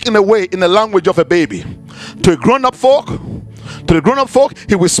speak in a way, in the language of a baby. To a grown-up folk,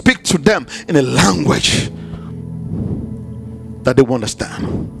 he will speak to them in a language that they will understand.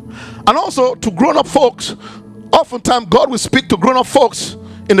 And also to grown-up folks, oftentimes God will speak to grown-up folks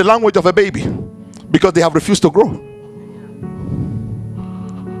in the language of a baby, because they have refused to grow.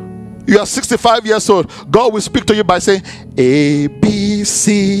 You are 65 years old, God will speak to you by saying A, B,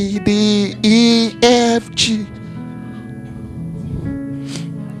 C, D, E, F, G.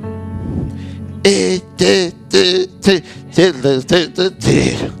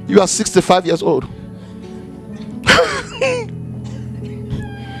 You are 65 years old.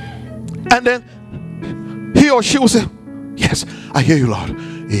 And then he or she will say, yes, I hear you, Lord.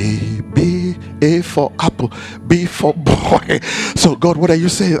 A, B, A for apple, B for boy. So God, what are you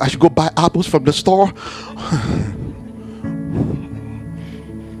saying? I should go buy apples from the store?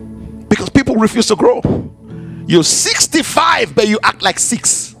 Because people refuse to grow. You're 65, but you act like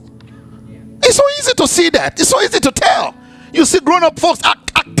 6. It's so easy to see that. It's so easy to tell. You see grown-up folks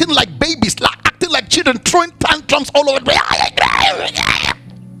acting like babies, acting like children, throwing tantrums all over.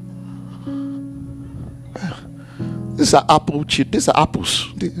 These are apple children. These are apples.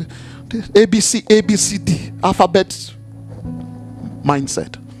 A, B, C, A, B, C, D. Alphabet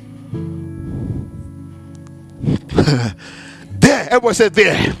mindset. There. Everyone said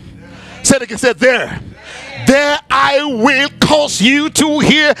there. Say it again. Say there. There I will cause you to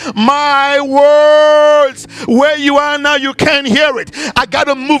hear my words. Where you are now, you can't hear it. I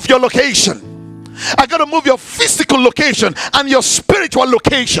gotta move your location. I gotta move your physical location and your spiritual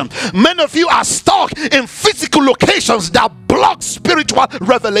location. Many of you are stuck in physical locations that block spiritual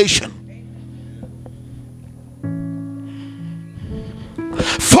revelation.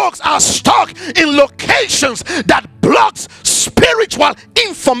 Folks are stuck in locations that blocks spiritual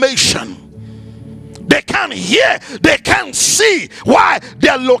information. They can't hear, they can't see. Why?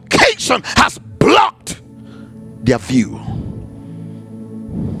 Their location has blocked their view.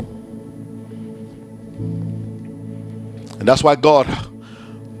 And that's why God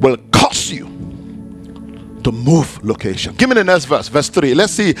will cause you to move location. Give me the next verse, verse 3.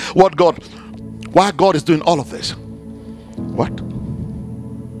 Let's see why God is doing all of this. What?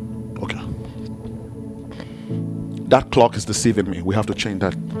 Okay. That clock is deceiving me. We have to change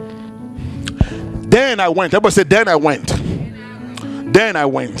that. Then I went. Everybody say, then I went. Then I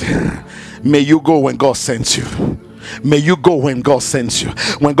went. May you go when God sends you. May you go when God sends you.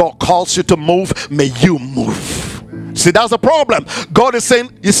 When God calls you to move, may you move. See, that's the problem. God is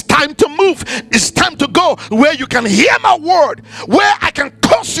saying it's time to move. It's time to go where you can hear my word, where I can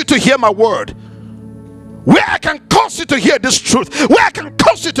cause you to hear my word, where I can cause you to hear this truth, where I can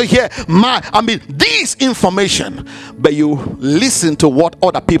cause you to hear this information. But you listen to what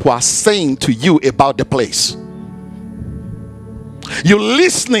other people are saying to you about the place. You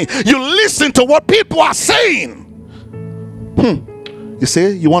listen to what people are saying. You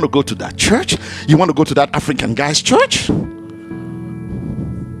say you want to go to that church, you want to go to that African guy's church, you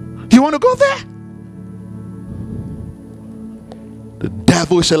want to go there. The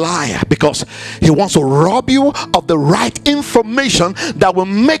devil is a liar, because he wants to rob you of the right information that will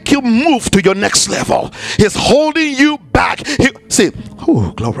make you move to your next level. He's holding you back. See,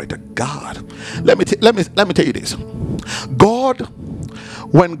 oh, glory to God. Let me tell you this.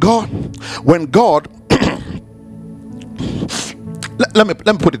 When God let me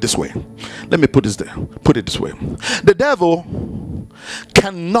put it this way. Let me put it this way. The devil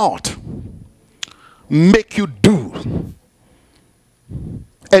cannot make you do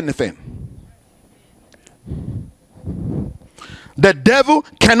anything. The devil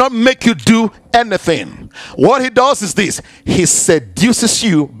cannot make you do anything. What he does is this: he seduces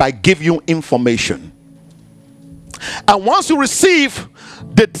you by giving you information. And once you receive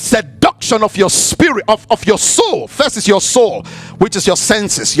the seduction of your spirit, of your soul, first is your soul, which is your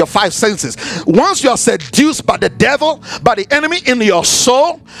senses, your five senses. Once you are seduced by the devil, by the enemy in your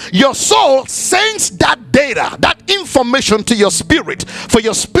soul sends that data, that information to your spirit, for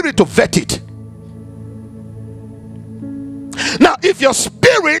your spirit to vet it. Now, if your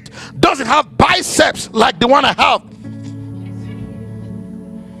spirit doesn't have biceps like the one I have,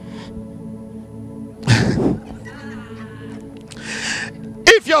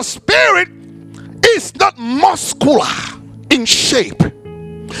 if your spirit is not muscular in shape,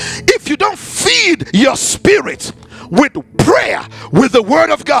 if you don't feed your spirit with prayer, with the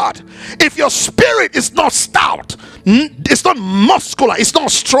word of God, if your spirit is not stout, it's not muscular, it's not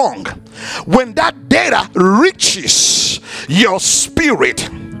strong, when that data reaches your spirit,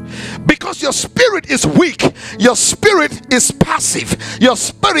 because your spirit is weak, your spirit is passive, your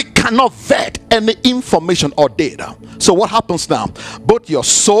spirit cannot vet any information or data. So what happens now? Both your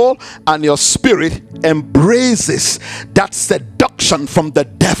soul and your spirit embraces that seduction from the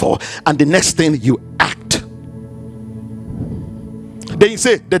devil, and the next thing you act. Then you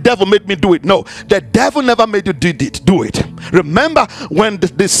say, the devil made me do it. No, the devil never made you do it. Remember when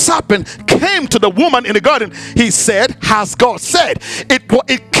the serpent came to the woman in the garden, he said, has God said? It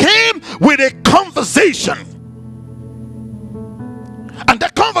came with a conversation, and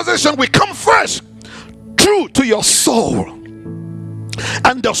that conversation will come first through to your soul,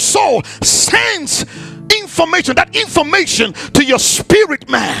 and the soul sends information, that information to your spirit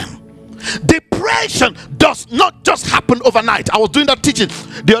man. Depression does not just happen overnight. I was doing that teaching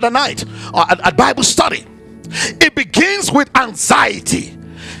the other night at Bible study. It begins with anxiety.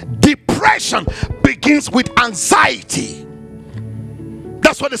 Depression begins with anxiety.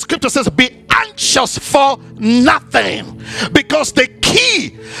 That's what the scripture says: be anxious for nothing. Because the key,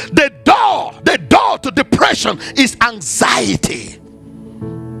 the door to depression is anxiety.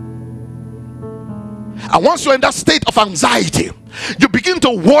 And once you're in that state of anxiety, you begin to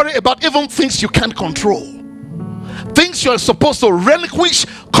worry about even things you can't control. Things you're supposed to relinquish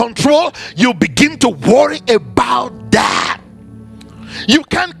control, you begin to worry about that. You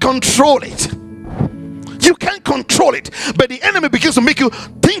can't control it. You can't control it. But the enemy begins to make you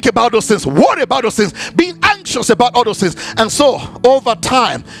think about those things, worry about those things, being anxious about all those things. And so over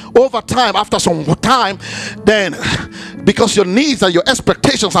time, after some time, then because your needs and your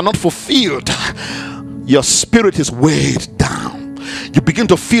expectations are not fulfilled, your spirit is weighed down. You begin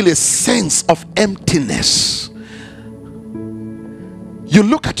to feel a sense of emptiness. You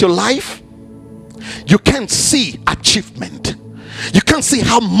look at your life, you can't see achievement. You can't see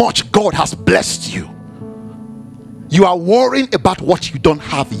how much God has blessed you. You are worrying about what you don't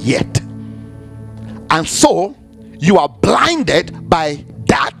have yet. And so you are blinded by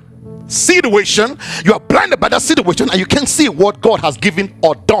that situation. You are blinded by that situation, and you can't see what God has given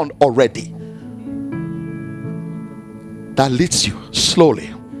or done already. That leads you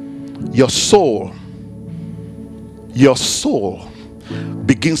slowly. Your soul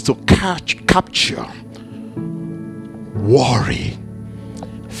begins to capture worry,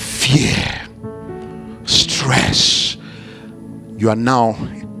 fear, stress. You are now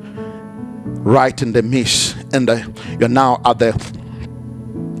right in the midst, and you're now at the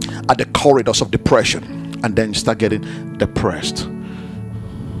corridors of depression, and then you start getting depressed.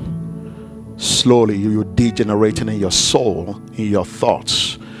 slowly you're degenerating in your soul, in your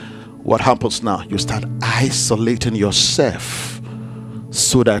thoughts. What happens now? You start isolating yourself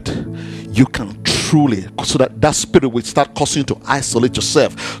so that you can truly, so that spirit will start causing you to isolate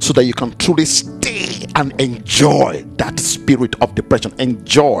yourself, so that you can truly stay and enjoy that spirit of depression.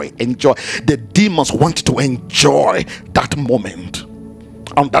 Enjoy. The demons want you to enjoy that moment,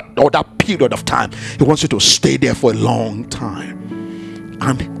 on that period of time. He wants you to stay there for a long time.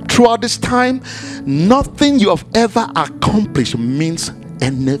 And throughout this time, nothing you have ever accomplished means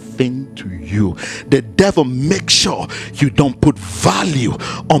anything to you. The devil makes sure you don't put value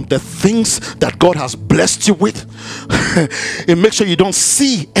on the things that God has blessed you with. It makes sure you don't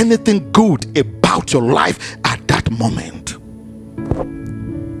see anything good about your life at that moment.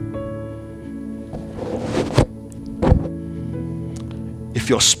 If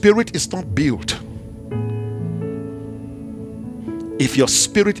your spirit is not built, it's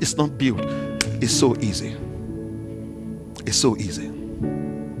so easy. It's so easy.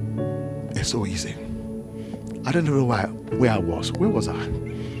 It's so easy. I don't know where I was. Where was I?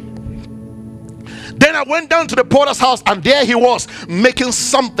 Then I went down to the potter's house, and there he was making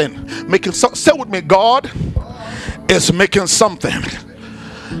something. Say with me, God is making something.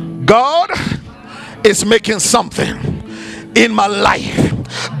 God is making something in my life.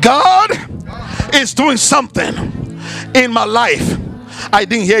 God is doing something in my life. I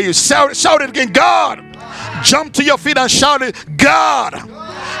didn't hear you. Shout it again. God. Jump to your feet and shout it. God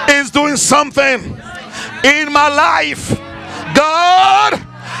is doing something in my life. God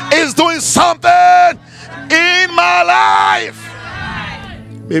is doing something in my life.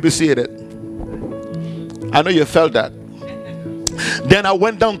 Maybe see it. I know you felt that. Then I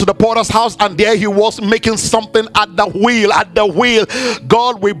went down to the potter's house, and there he was making something at the wheel.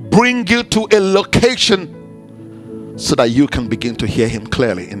 God will bring you to a location so that you can begin to hear him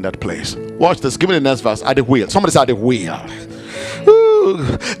clearly in that place. Watch this. Give me the next verse. At the wheel. Somebody say at the wheel.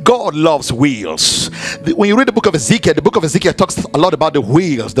 Ooh, God loves wheels. When you read the book of Ezekiel talks a lot about the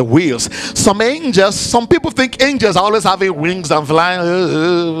wheels. Some people think angels are always having wings and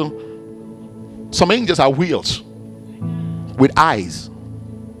flying. Some angels are wheels with eyes,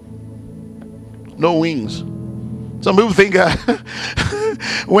 no wings. Some people think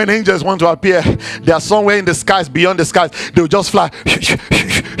when angels want to appear, they are somewhere in the skies, beyond the skies. They'll just fly.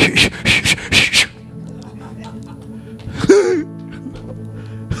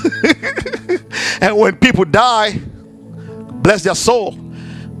 And when people die, bless their soul,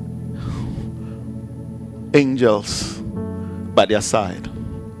 angels by their side.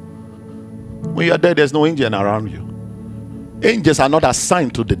 When you are dead, there's no angel around you. Angels are not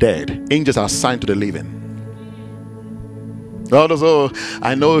assigned to the dead. Angels are assigned to the living. Oh,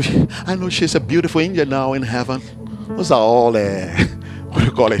 I know she's a beautiful angel now in heaven. Those are all what do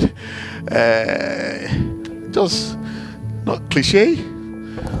you call it? Just not cliche.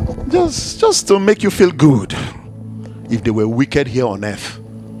 Just to make you feel good. If they were wicked here on earth,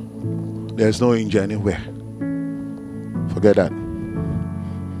 there's no angel anywhere. Forget that.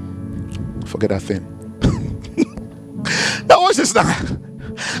 Forget that thing. Now watch this now.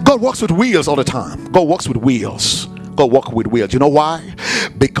 God walks with wheels all the time. God walks with wheels. God walks with wheels. You know why?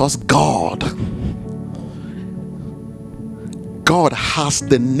 Because God has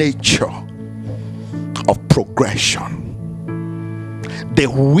the nature of progression. The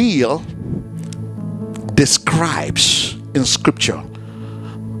wheel describes in scripture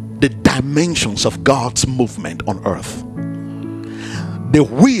the dimensions of God's movement on earth. The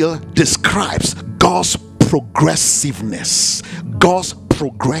wheel describes God's progressiveness, God's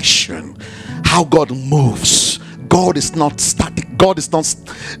progression, how God moves. God is not static. God is not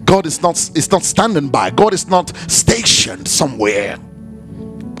standing by. God is not stationed somewhere.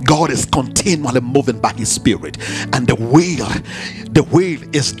 God is continually moving by his spirit, and the wheel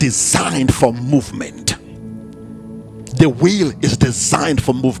is designed for movement. The wheel is designed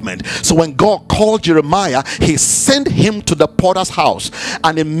for movement. So when God called Jeremiah, he sent him to the potter's house,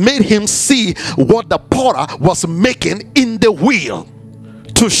 and he made him see what the potter was making in the wheel,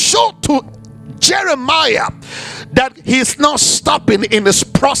 to show to Jeremiah that he's not stopping in his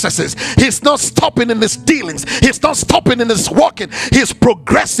processes, he's not stopping in his dealings, he's not stopping in his walking, he's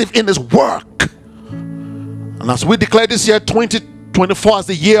progressive in his work. And as we declare this year 2024 as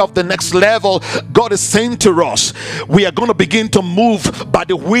the year of the next level, God is saying to us, we are going to begin to move by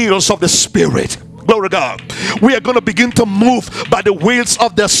the wheels of the Spirit. Glory to God. We are going to begin to move by the wheels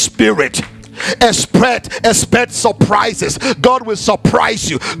of the Spirit. Expect surprises. God will surprise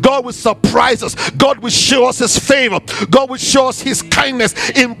you. God will surprise us. God will show us his favor. God will show us his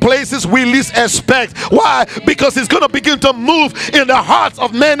kindness in places we least expect. Why? Because he's going to begin to move in the hearts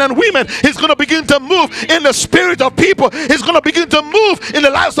of men and women. He's going to begin to move in the spirit of people. He's going to begin to move in the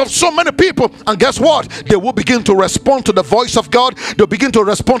lives of so many people. And guess what? They will begin to respond to the voice of God. They'll begin to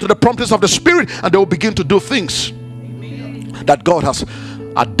respond to the promptings of the Spirit, and they will begin to do things that God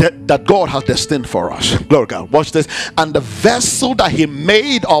has destined for us. Glory to God. Watch this. And the vessel that he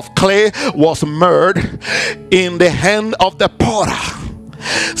made of clay was made in the hand of the potter.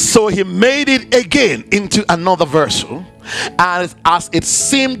 So he made it again into another vessel, as it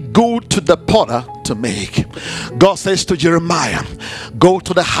seemed good to the potter to make. God says to Jeremiah, go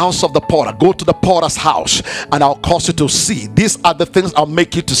to the house of the potter, go to the potter's house, and I'll cause you to see. These are the things I'll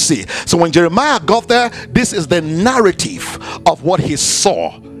make you to see. So when Jeremiah got there, this is the narrative of what he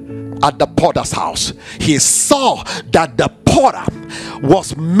saw at the potter's house. He saw that the potter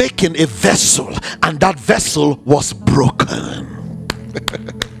was making a vessel, and that vessel was broken.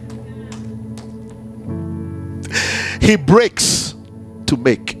 He breaks to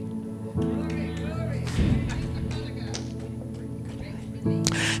make.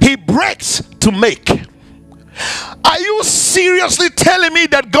 He breaks to make. Are you seriously telling me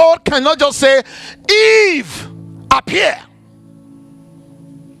that God cannot just say, Eve, appear?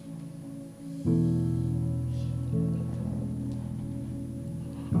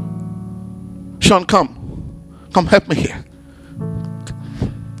 Sean, come help me here.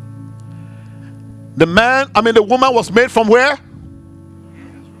 The woman was made from where?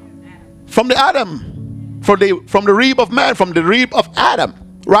 From the Adam. From the rib of man, from the rib of Adam.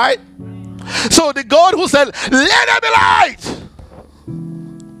 Right? So the God who said, let there be light,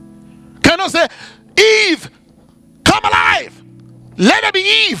 cannot say, Eve, come alive. Let there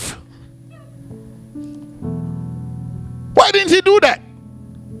be Eve. Why didn't he do that?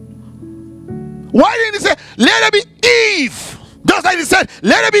 Why didn't he say, let there be Eve? Just like he said,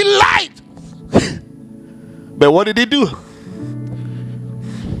 let there be light. But what did he do?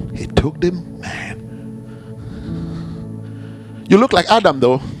 He took the man. You look like Adam,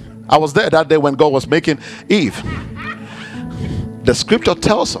 though. I was there that day when God was making Eve. The scripture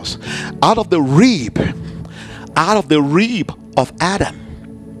tells us, out of the rib of Adam,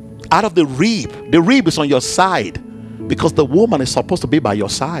 out of the rib is on your side, because the woman is supposed to be by your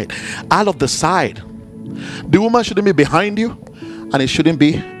side. Out of the side, the woman shouldn't be behind you, and it shouldn't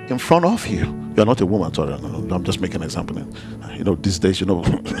be in front of you. You're not a woman, sorry. No, I'm just making an example. You know, these days, you know,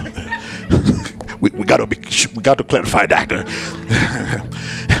 we got to clarify that.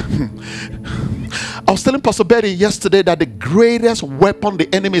 I was telling Pastor Betty yesterday that the greatest weapon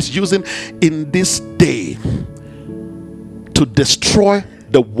the enemy is using in this day to destroy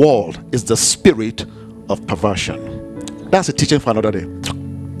the world is the spirit of perversion. That's a teaching for another day.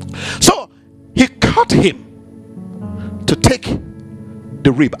 So he cut him to take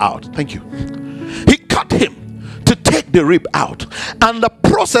the rib out. Thank you. He cut him to take the rib out, and the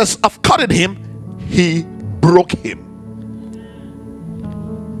process of cutting him, he broke him.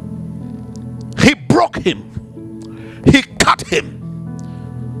 He broke him. He cut him.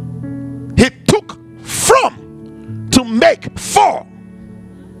 He took from to make for.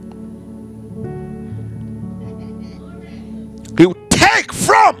 He will take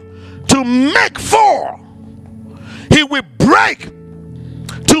from to make for. He will break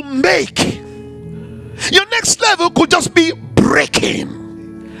to make. Your next level could just be breaking.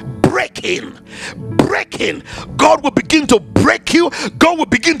 God will begin to break you. God will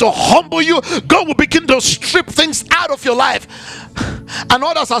begin to humble you. God will begin to strip things out of your life. And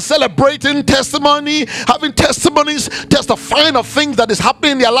others are celebrating testimony, having testimonies, testifying of things that is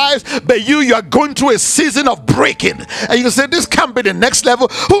happening in their lives. But you are going through a season of breaking, and you say, this can't be the next level.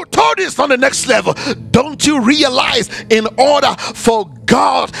 Who told you it's not the next level? Don't you realize, in order for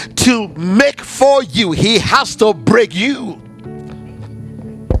God to make for you, he has to break you?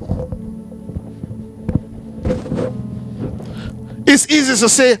 It's easy to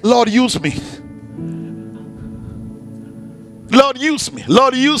say, Lord, use me. Lord, use me.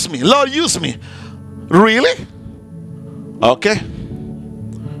 Lord, use me. Lord, use me. Really? Okay.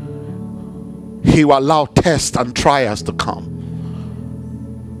 He will allow tests and trials to come.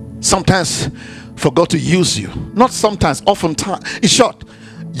 Sometimes for God to use you. Not sometimes, oftentimes. In short,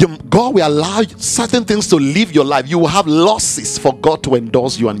 God will allow certain things to live your life. You will have losses for God to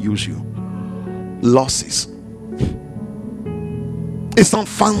endorse you and use you. Losses. It's not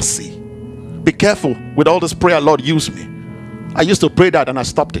fancy. Be careful with all this prayer, Lord, use me. I used to pray that and I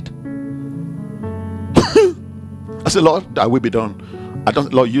stopped it. I said, Lord, I will be done.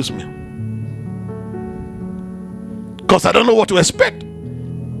 Lord, use me. because I don't know what to expect.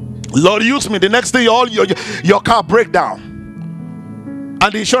 Lord, use me. The next day, all your car break down,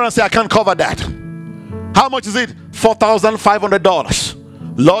 and the insurance say I can't cover that. How much is it?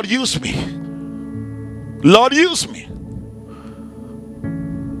 $4,500. Lord, use me. Lord, use me.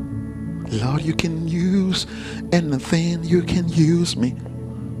 Lord, you can use anything. You can use me.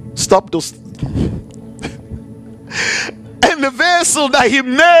 Stop those. And the vessel that he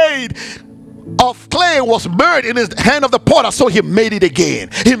made of clay was buried in his hand of the potter, so he made it again.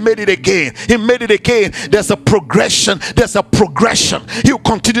 He made it again. He made it again. There's a progression. There's a progression. He'll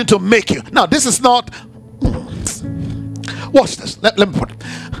continue to make you. Now, this is not. Watch this. Let me put it.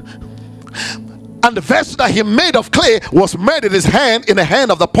 And the vessel that he made of clay was made in his hand, in the hand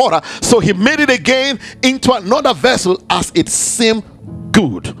of the potter, so he made it again into another vessel as it seemed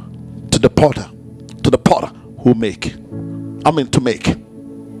good to the potter who make. To make.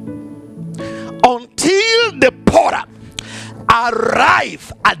 Until the potter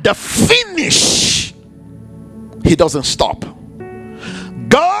arrive at the finish, he doesn't stop.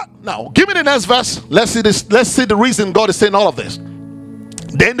 God, now give me the next verse. Let's see this. Let's see the reason God is saying all of this.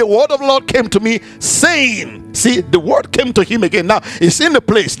 Then the word of the Lord came to me, saying, see, the word came to him again. Now it's in the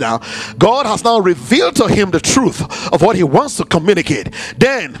place now. God has now revealed to him the truth of what he wants to communicate.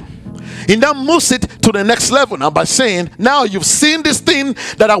 Then he now moves it to the next level now by saying, now you've seen this thing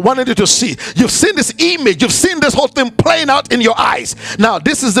that I wanted you to see. You've seen this image. You've seen this whole thing playing out in your eyes. Now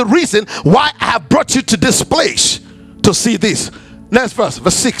this is the reason why I have brought you to this place to see this. Next verse,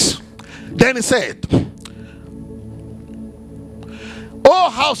 verse 6. Then he said,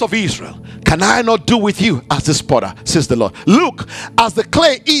 O house of Israel, can I not do with you as this potter, says the Lord? Look, as the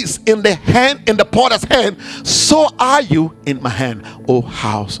clay is in the potter's hand, so are you in my hand, O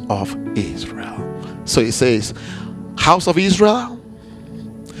house of Israel. So he says, house of Israel,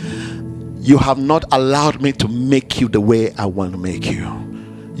 you have not allowed me to make you the way I want to make you.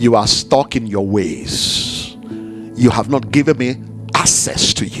 You are stuck in your ways. You have not given me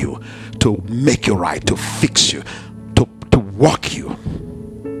access to you to make you right, to fix you, to walk you.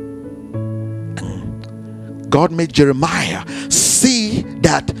 God made Jeremiah see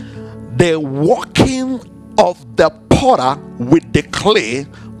that the working of the potter with the clay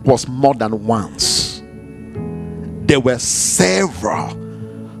was more than once. There were several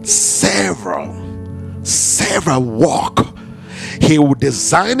work. He will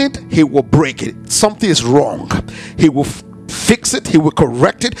design it, he will break it. Something is wrong, he will fix it, he will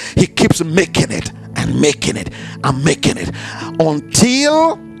correct it. He keeps making it and making it and making it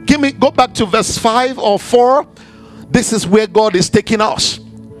until, go back to verse 5 or 4. This is where God is taking us.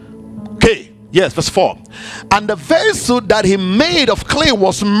 Okay, yes, verse 4. And the vessel that he made of clay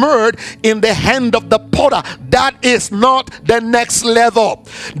was made in the hand of the potter. That is not the next level.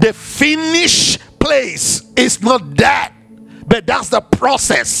 The finished place is not that, but that's the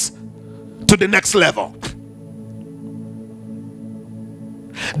process to the next level.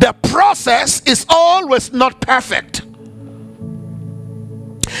 The process is always not perfect.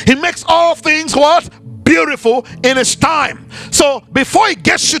 He makes all things what? Beautiful in his time. So before he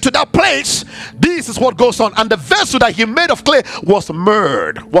gets you to that place, this is what goes on. And the vessel that he made of clay was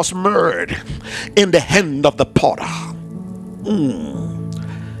made in the hand of the potter.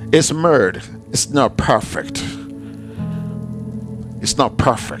 It's made. It's not perfect. It's not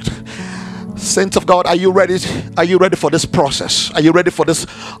perfect. Saints of God, are you ready? Are you ready for this process? Are you ready for this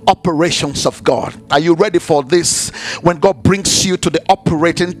operations of God? Are you ready for this? When God brings you to the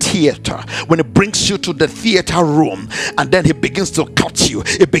operating theater, when he brings you to the theater room, and then he begins to cut you,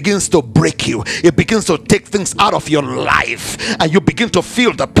 he begins to break you, he begins to take things out of your life, and you begin to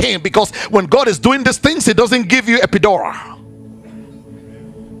feel the pain, because when God is doing these things, he doesn't give you epidural.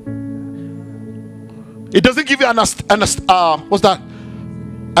 It doesn't give you what's that?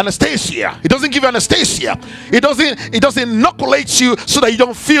 Anesthesia. It doesn't give you anesthesia. It doesn't inoculate you so that you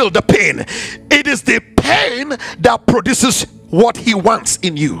don't feel the pain. It is the pain that produces what he wants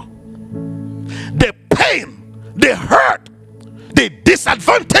in you. The pain, the hurt, the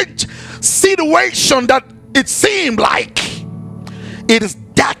disadvantage situation that it seemed like, it is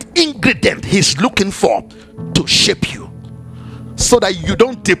that ingredient he's looking for to shape you, so that you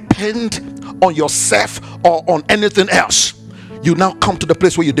don't depend on yourself or on anything else. You now come to the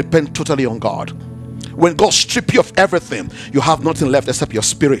place where you depend totally on God. When God strips you of everything, you have nothing left except your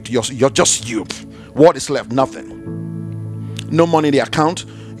spirit. You're just you. What is left? Nothing. No money in the account.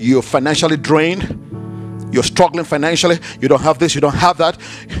 You're financially drained. You're struggling financially. You don't have this, you don't have that.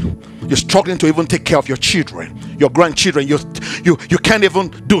 You're struggling to even take care of your children, your grandchildren. You can't even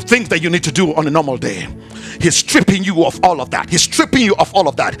do things that you need to do on a normal day. He's stripping you of all of that. He's stripping you of all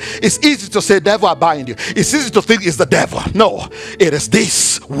of that. It's easy to say, devil, I bind you. It's easy to think it's the devil. No, it is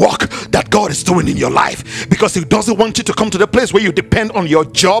this work that God is doing in your life, because he doesn't want you to come to the place where you depend on your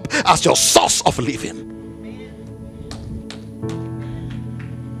job as your source of living.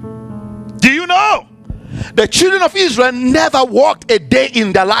 Do you know the children of Israel never worked a day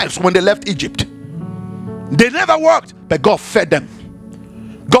in their lives when they left Egypt? They never worked, but God fed them.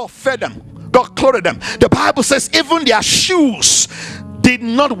 God fed them. God clothed them. The Bible says even their shoes did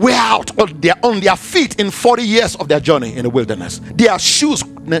not wear out on their feet in 40 years of their journey in the wilderness. Their shoes,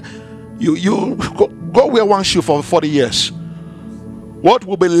 you go wear one shoe for 40 years. What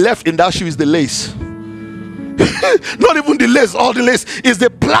will be left in that shoe is the lace. Not even the lace, all the lace is the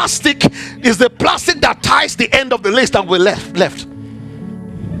plastic, that ties the end of the lace that will left.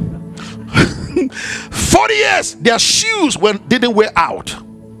 40 years their shoes didn't wear out.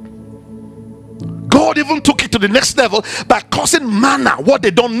 God even took it to the next level by causing manna, what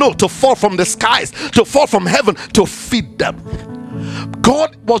they don't know, to fall from the skies, to fall from heaven, to feed them.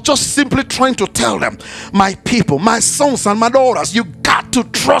 God was just simply trying to tell them, my people, my sons and my daughters, you got to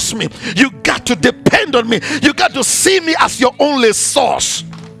trust me. You got to depend on me. You got to see me as your only source.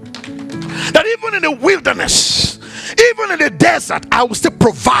 That even in the wilderness, even in the desert, I will still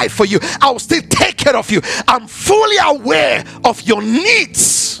provide for you. I will still take care of you. I'm fully aware of your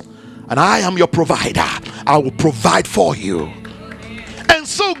needs, and I am your provider. I will provide for you. And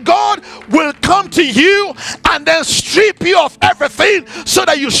so God will come to you and then strip you of everything, so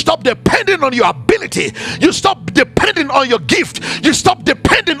that you stop depending on your ability. You stop depending on your gift. You stop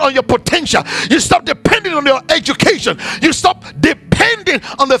depending on your potential. You stop depending on your education. You stop depending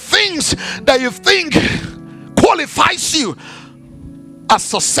on the things that you think qualifies you as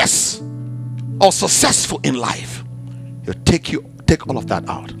success or successful in life. You take all of that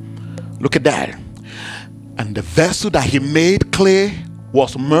out. Look at that. And the vessel that he made clay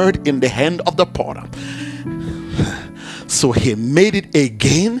was made in the hand of the potter. So he made it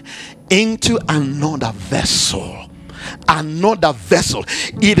again into another vessel. Another vessel.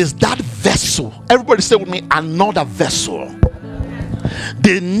 It is that vessel. Everybody say with me, another vessel.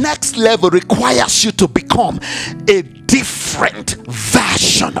 The next level requires you to become a different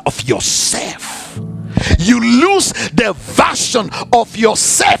version of yourself. You lose the version of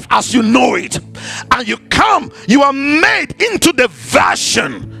yourself as you know it, and you are made into the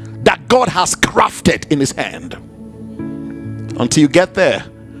version that God has crafted in his hand. Until you get there,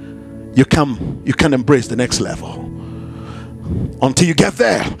 you can embrace the next level. Until you get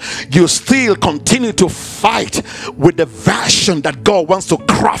there, you still continue to fight with the version that God wants to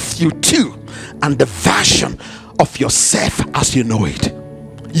craft you to, and the version of yourself as you know it.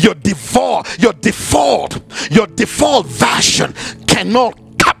 Your default version cannot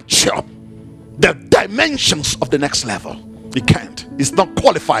capture the dimensions of the next level. It can't. It's not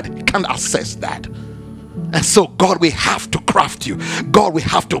qualified. It can't access that. And so God will have to craft you. God will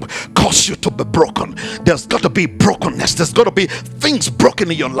have to cause you to be broken. There's got to be brokenness. There's got to be things broken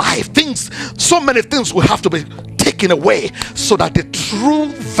in your life. So many things will have to be taken away, so that the true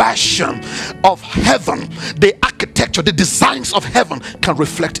version of heaven, the architecture, the designs of heaven can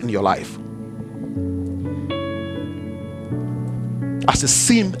reflect in your life. As it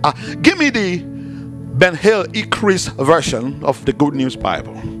seemed, give me the Benhail E version of the Good News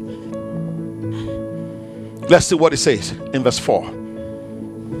Bible. Let's see what it says in verse 4.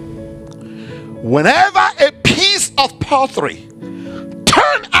 Whenever a piece of pottery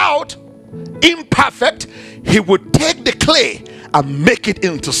turned out imperfect, he would take the clay and make it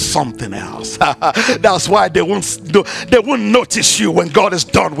into something else. That's why they won't notice you when God is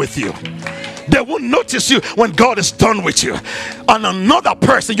done with you. They won't notice you when God is done with you. On another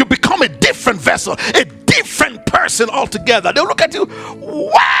person, you become a different vessel, a different person altogether. They'll look at you.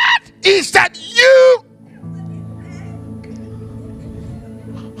 What is that you?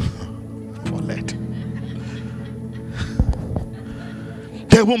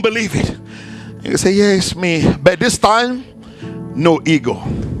 They won't believe it. You say, yeah, it's me. But this time, no ego,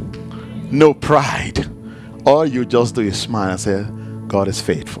 no pride. All you just do is smile and say, God is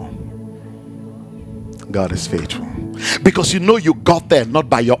faithful. God is faithful. Because you know you got there not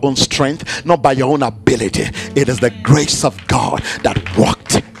by your own strength, not by your own ability. It is the grace of God that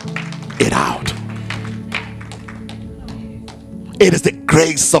worked it out. It is the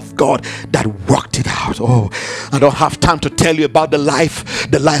grace of God that worked it out. Oh, I don't have time to tell you about the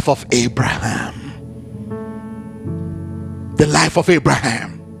life of Abraham. The life of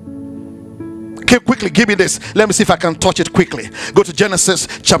Abraham. Quickly, give me this. Let me see if I can touch it quickly. Go to Genesis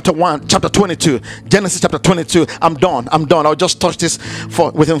chapter 22. Genesis chapter 22. I'm done. I'll just touch this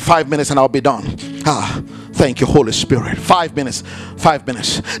for within 5 minutes and I'll be done. Thank you, Holy Spirit. 5 minutes.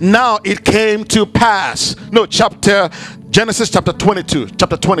 Now it came to pass. No, Genesis chapter 22.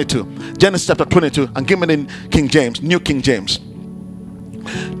 Genesis chapter 22. And give me the King James, New King James.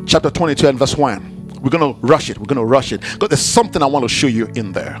 Chapter 22 and verse 1. We're going to rush it. Because there's something I want to show you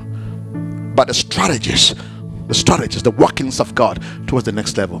in there. But the strategies, the workings of God towards the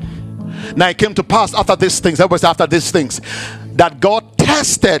next level. Now it came to pass after these things, that God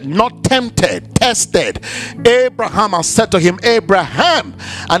tested, not tempted, tested Abraham and said to him, Abraham,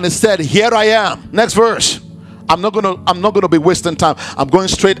 and he said, here I am. Next verse. I'm not gonna be wasting time. I'm going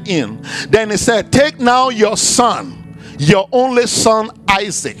straight in. Then he said, take now your son, your only son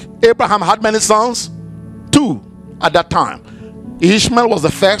Isaac. Abraham had many sons? 2 at that time. Ishmael was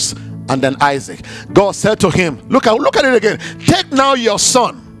the first, and then Isaac. God said to him, look at it again. Take now your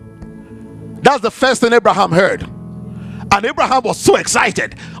son. That's the first thing Abraham heard. And Abraham was so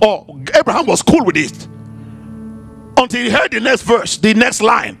excited. Abraham was cool with it. Until he heard the next verse, the next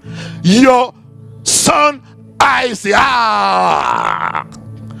line. Your son Isaac. I've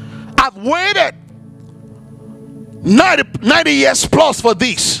waited 90 years plus for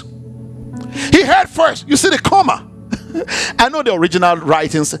this. He heard first. You see the comma. I know the original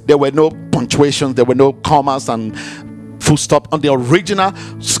writings, there were no punctuations, there were no commas and full stop. On the original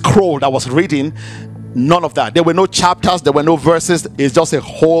scroll that was reading, none of that. There were no chapters, there were no verses. It's just a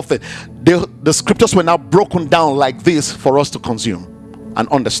whole thing. The scriptures were now broken down like this for us to consume and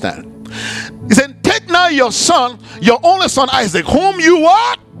understand. He said, take now your son, your only son Isaac, whom you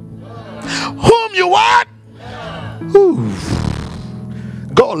what? Whom you what? Ooh.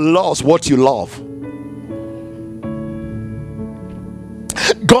 God loves what you love.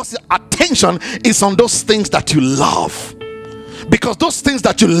 God's attention is on those things that you love, because those things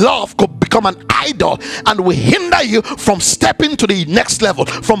that you love could become an idol and will hinder you from stepping to the next level,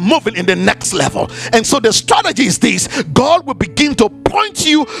 from moving in the next level. And so the strategy is this: God will begin to point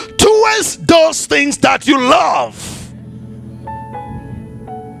you towards those things that you love.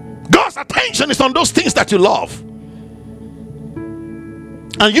 God's attention is on those things that you love,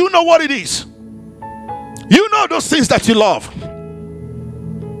 and you know what it is. You know those things that you love.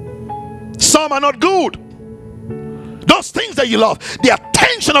 Some are not good. Those things that you love, the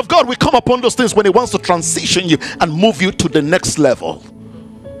attention of God will come upon those things when He wants to transition you and move you to the next level.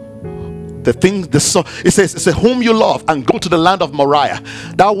 It says, whom you love, and go to the land of Moriah.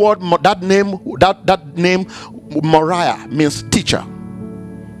 That word, that name Moriah means teacher.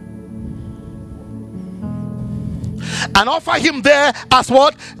 And offer him there as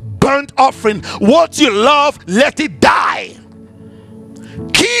what? Burnt offering. What you love, let it die.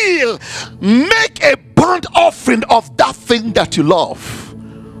 Kill, make a burnt offering of that thing that you love.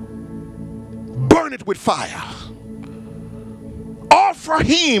 Burn it with fire. Offer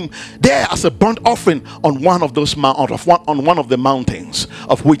him there as a burnt offering on one of those on one of the mountains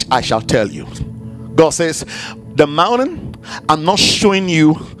of which I shall tell you. God says, the mountain, I'm not showing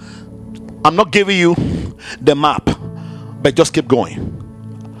you, I'm not giving you the map, but just keep going.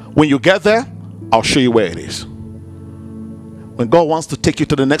 When you get there, I'll show you where it is. When God wants to take you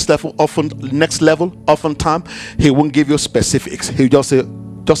to the next level, oftentimes He won't give you specifics. He'll just say,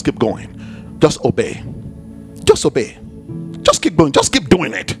 just keep going, just obey, just obey, just keep going, just keep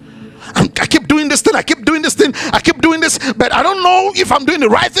doing it. I keep doing this thing, I keep doing this thing, I keep doing this, but I don't know if I'm doing the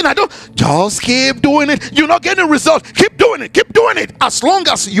right thing. Just keep doing it. You're not getting results. Keep doing it, keep doing it. As long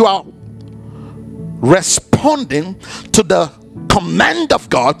as you are responding to the command of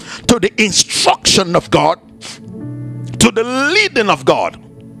God, to the instruction of God, to the leading of God,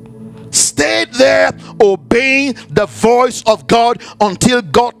 stay there obeying the voice of God until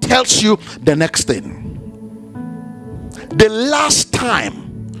God tells you the next thing. The last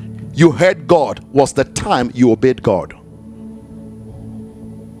time you heard God was the time you obeyed God.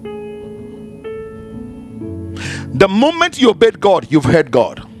 The moment you obeyed God, you've heard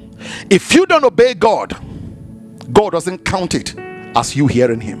God. If you don't obey God, God doesn't count it as you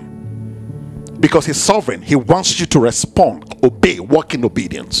hearing Him. Because He's sovereign. He wants you to respond, obey, walk in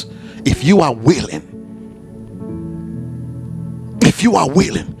obedience. If you are willing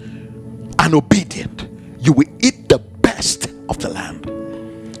and obedient, you will eat the best of the land.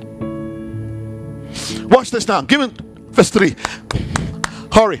 Watch this now. Give me verse 3.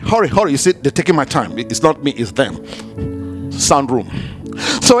 Hurry. You see, they're taking my time. It's not me, it's them. Sound room.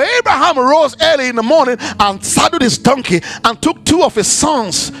 So Abraham arose early in the morning and saddled his donkey and took 2 of his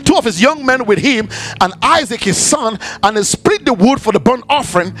sons, 2 of his young men with him, and Isaac his son, and he split the wood for the burnt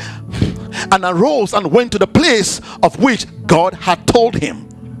offering and arose and went to the place of which God had told him.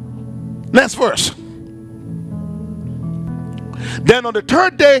 Next verse. Then on the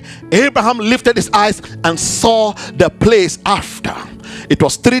third day, Abraham lifted his eyes and saw the place after. It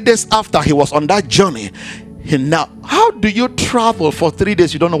was 3 days after he was on that journey. Now, how do you travel for 3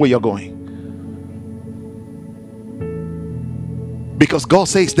 days? You don't know where you're going. Because God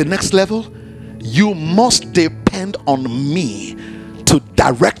says the next level, you must depend on me to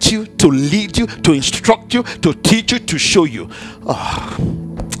direct you, to lead you, to instruct you, to teach you, to show you. Oh,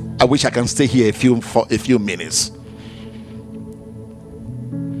 I wish I can stay here for a few minutes.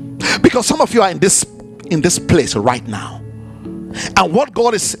 Because some of you are in this place right now, and what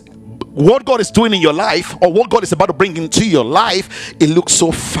God is doing in your life, or what God is about to bring into your life, it looks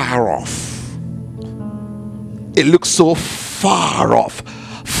so far off. It looks so far off,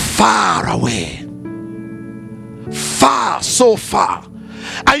 far away, so far,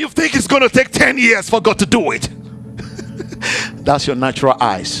 and you think it's going to take 10 years for God to do it. That's your natural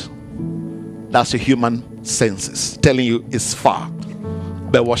eyes, that's your human senses telling you it's far.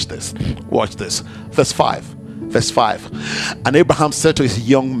 But watch this, verse 5. And Abraham said to his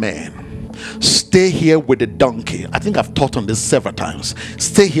young men, stay here with the donkey. I think I've taught on this several times.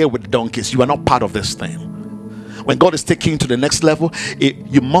 Stay here with the donkeys. You are not part of this thing. When God is taking you to the next level,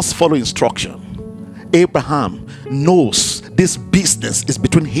 you must follow instruction. Abraham knows this business is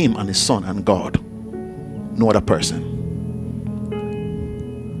between him and his son and God, no other person.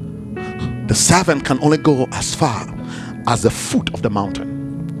 The servant can only go as far as the foot of the mountain,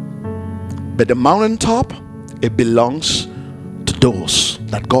 but the mountaintop, it belongs to those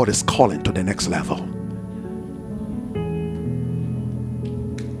that God is calling to the next level.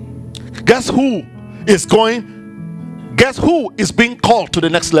 Guess who is being called to the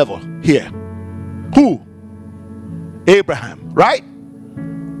next level here? Who? Abraham, right?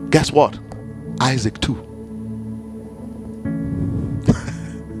 Guess what? Isaac too.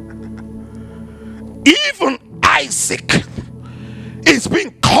 Even Isaac is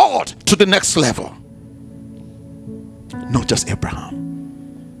being called to the next level, not just Abraham.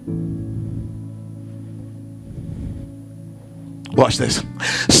 Watch this.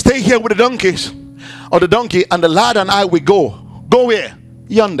 Stay here with the donkeys, or the donkey, and the lad and I will go where?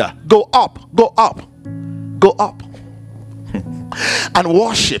 Yonder. Go up and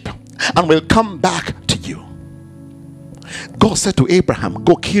worship, and we'll come back to you. God said to Abraham,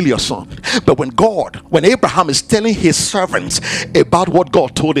 go kill your son. But when Abraham is telling his servants about what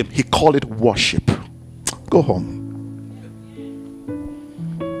God told him, he called it worship. Go home.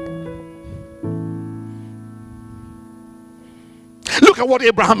 Look at what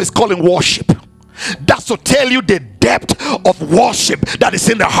Abraham is calling worship. That's to tell you the depth of worship that is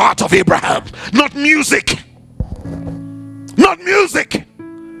in the heart of Abraham. Not music.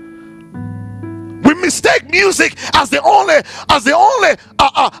 We mistake music as the only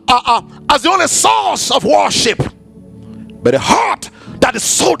source of worship. But a heart that is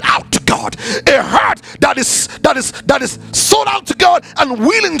sold out to God, a heart that is sold out to God and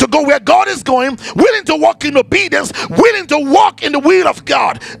willing to go where God is going, willing to walk in obedience, willing to walk in the will of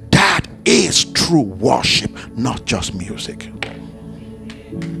God, that is true worship, not just music.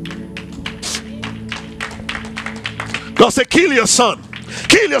 God said, kill your son.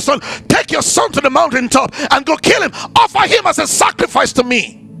 Kill your son. Take your son to the mountaintop and go kill him. Offer him as a sacrifice to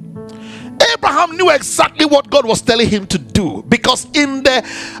me. Abraham knew exactly what God was telling him to do, because among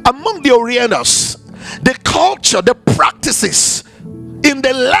the Orientals, the culture, the practices in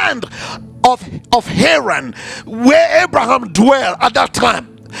the land of Haran, where Abraham dwelled at that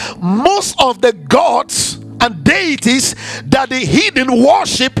time, most of the gods and deities that the heathen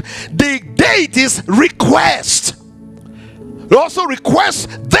worship, the deities request. They also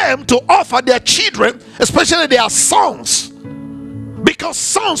request them to offer their children, especially their sons. Because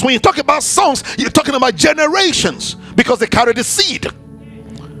sons, when you talk about sons, you're talking about generations, because they carry the seed.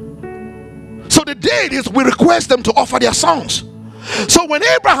 So the deities will request them to offer their sons. So when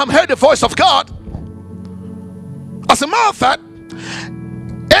Abraham heard the voice of God, as a matter of fact,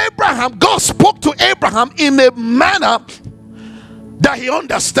 God spoke to Abraham in a manner that he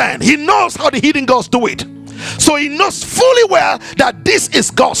understands. He knows how the heathen gods do it. So he knows fully well that this is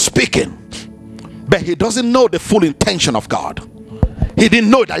God speaking. But he doesn't know the full intention of God. He didn't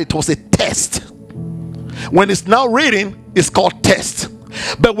know that it was a test. When it's now reading, it's called test.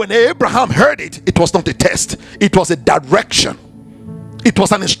 But when Abraham heard it, it was not a test. It was a direction. It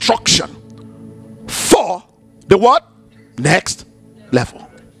was an instruction for the what? Next level.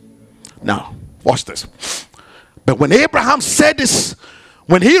 Now, watch this. But when Abraham said this,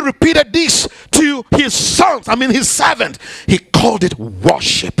 when he repeated this to his sons, his servant, he called it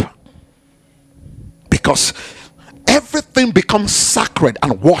worship. because everything becomes sacred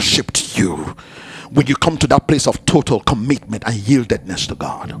and worship to you when you come to that place of total commitment and yieldedness to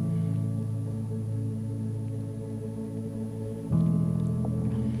God.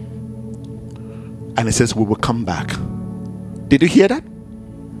 And it says we will come back. Did you hear that?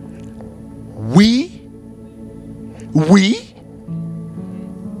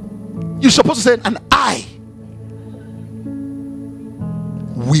 You're supposed to say an I.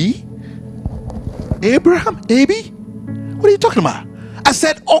 We? Abraham? Abby? What are you talking about? I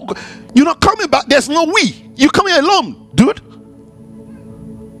said, oh, you're not coming back. There's no we. You're coming alone, dude.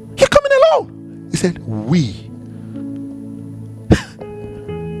 You're coming alone. He said, we.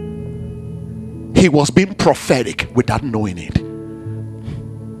 He was being prophetic without knowing it.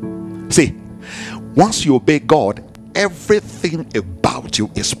 See, once you obey God, everything about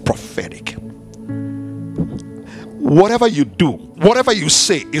you is prophetic. Whatever you do, whatever you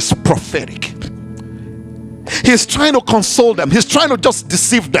say is prophetic. He's trying to console them. He's trying to just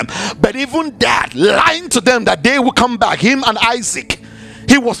deceive them. But even that, lying to them that they will come back, him and Isaac,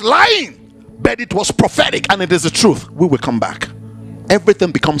 he was lying, but it was prophetic, and it is the truth. We will come back.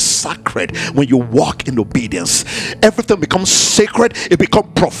 Everything becomes sacred when you walk in obedience. Everything becomes sacred. It becomes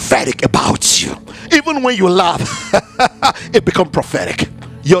prophetic about you. Even when you laugh, it becomes prophetic.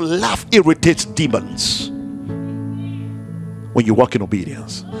 Your laugh irritates demons when you walk in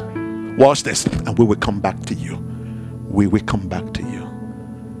obedience. Watch this, and we will come back to you. We will come back to you.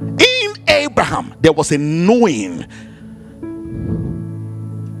 In Abraham, there was a knowing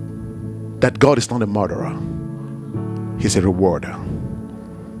that God is not a murderer. He's a rewarder.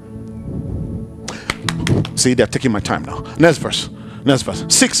 See, they're taking my time now. Next verse.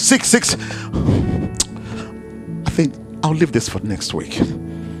 6. I think I'll leave this for next week.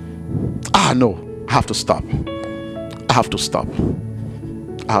 No, I have to stop.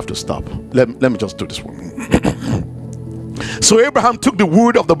 Let me just do this one. So Abraham took the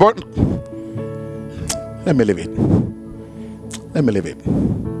wood of the burnt. Let me leave it.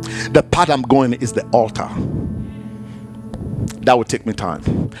 The part I'm going is the altar. That will take me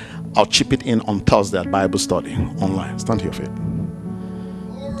time. I'll chip it in on Thursday at Bible study online. Stand to your feet.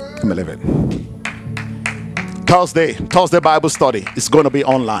 Let me leave it. Thursday Bible study is going to be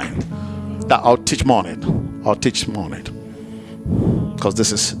online. That I'll teach more on it. Because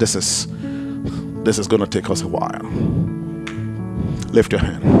this is going to take us a while. Lift your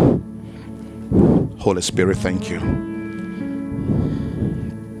hand. Holy Spirit, thank you.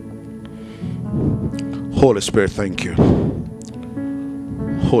 Holy Spirit, thank you.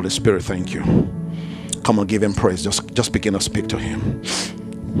 Holy Spirit, thank you. Come on, give him praise. Just begin to speak to him.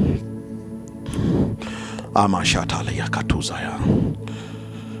 Come on,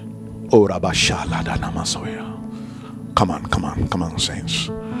 saints.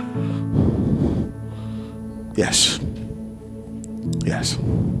 Yes.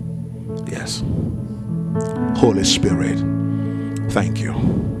 Holy Spirit, thank you.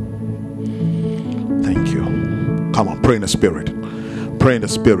 Come on, pray in the Spirit. Pray in the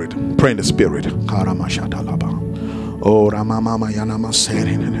Spirit. Oh, Ramama Yanama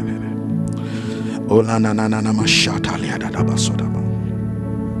Serin. Oh, Lanana Mashatalia Dabasodaba.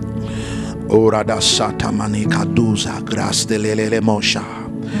 Orada Satamani Kaduza Gras de Lele Mosha.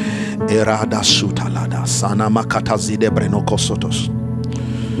 Erada Sutalada Sana Makatazide Brenoko Sotos.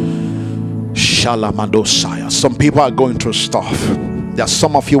 Shalamadosaya. Some people are going through stuff. There are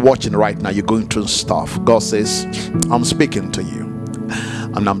some of you watching right now, you're going through stuff. God says, I'm speaking to you.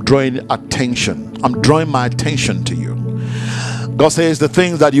 And I'm drawing my attention to you. God says the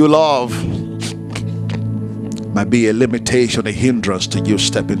things that you love might be a limitation, a hindrance to you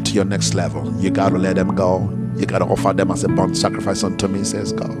stepping to your next level. You got to let them go. You got to offer them as a burnt sacrifice unto me,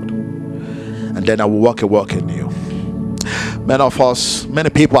 says God. And then I will work a work in you. Many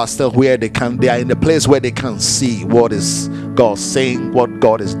people are still where they are in the place where they can't see what is God saying, what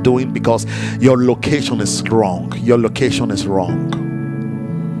God is doing, because your location is wrong. Your location is wrong.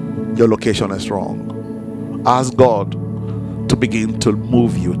 Ask God to begin to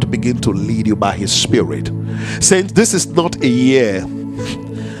move you, to begin to lead you by his Spirit. Saints, this is not a year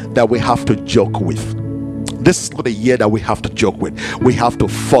that we have to joke with. This is not a year that we have to joke with. We have to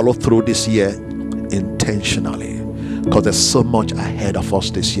follow through this year intentionally, because there's so much ahead of us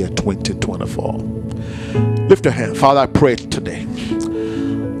this year, 2024. Lift your hand. Father, I pray today,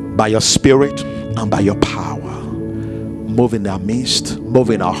 by your Spirit and by your power, move in our midst, move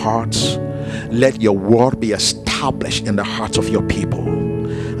in our hearts. Let your word be established in the hearts of your people.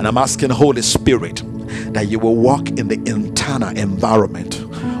 And I'm asking Holy Spirit that you will walk in the internal environment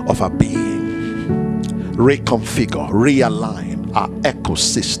of our being, reconfigure, realign our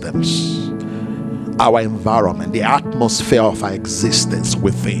ecosystems, our environment, the atmosphere of our existence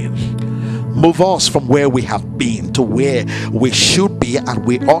within. Move us from where we have been to where we should be and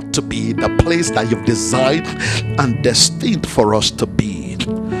we ought to be, the place that you've designed and destined for us to be.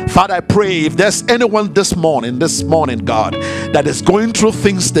 Father, I pray if there's anyone this morning, God, that is going through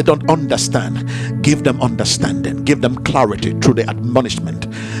things they don't understand, give them understanding, give them clarity through the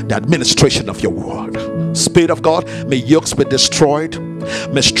admonishment, the administration of your word. Spirit of God, may yokes be destroyed,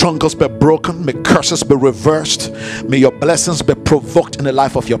 may strongholds be broken, may curses be reversed, may your blessings be provoked in the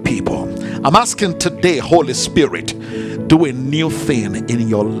life of your people. I'm asking today, Holy Spirit, do a new thing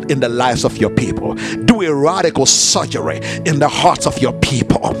in the lives of your people. Do a radical surgery in the hearts of your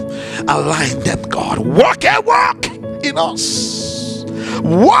people. Align them, God. Work in us.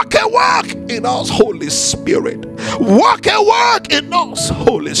 Work in us, Holy Spirit. Work in us,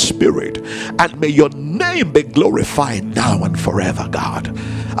 Holy Spirit. And may your name be glorified now and forever, God.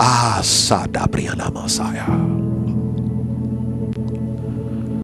 Sadabriana Messiah.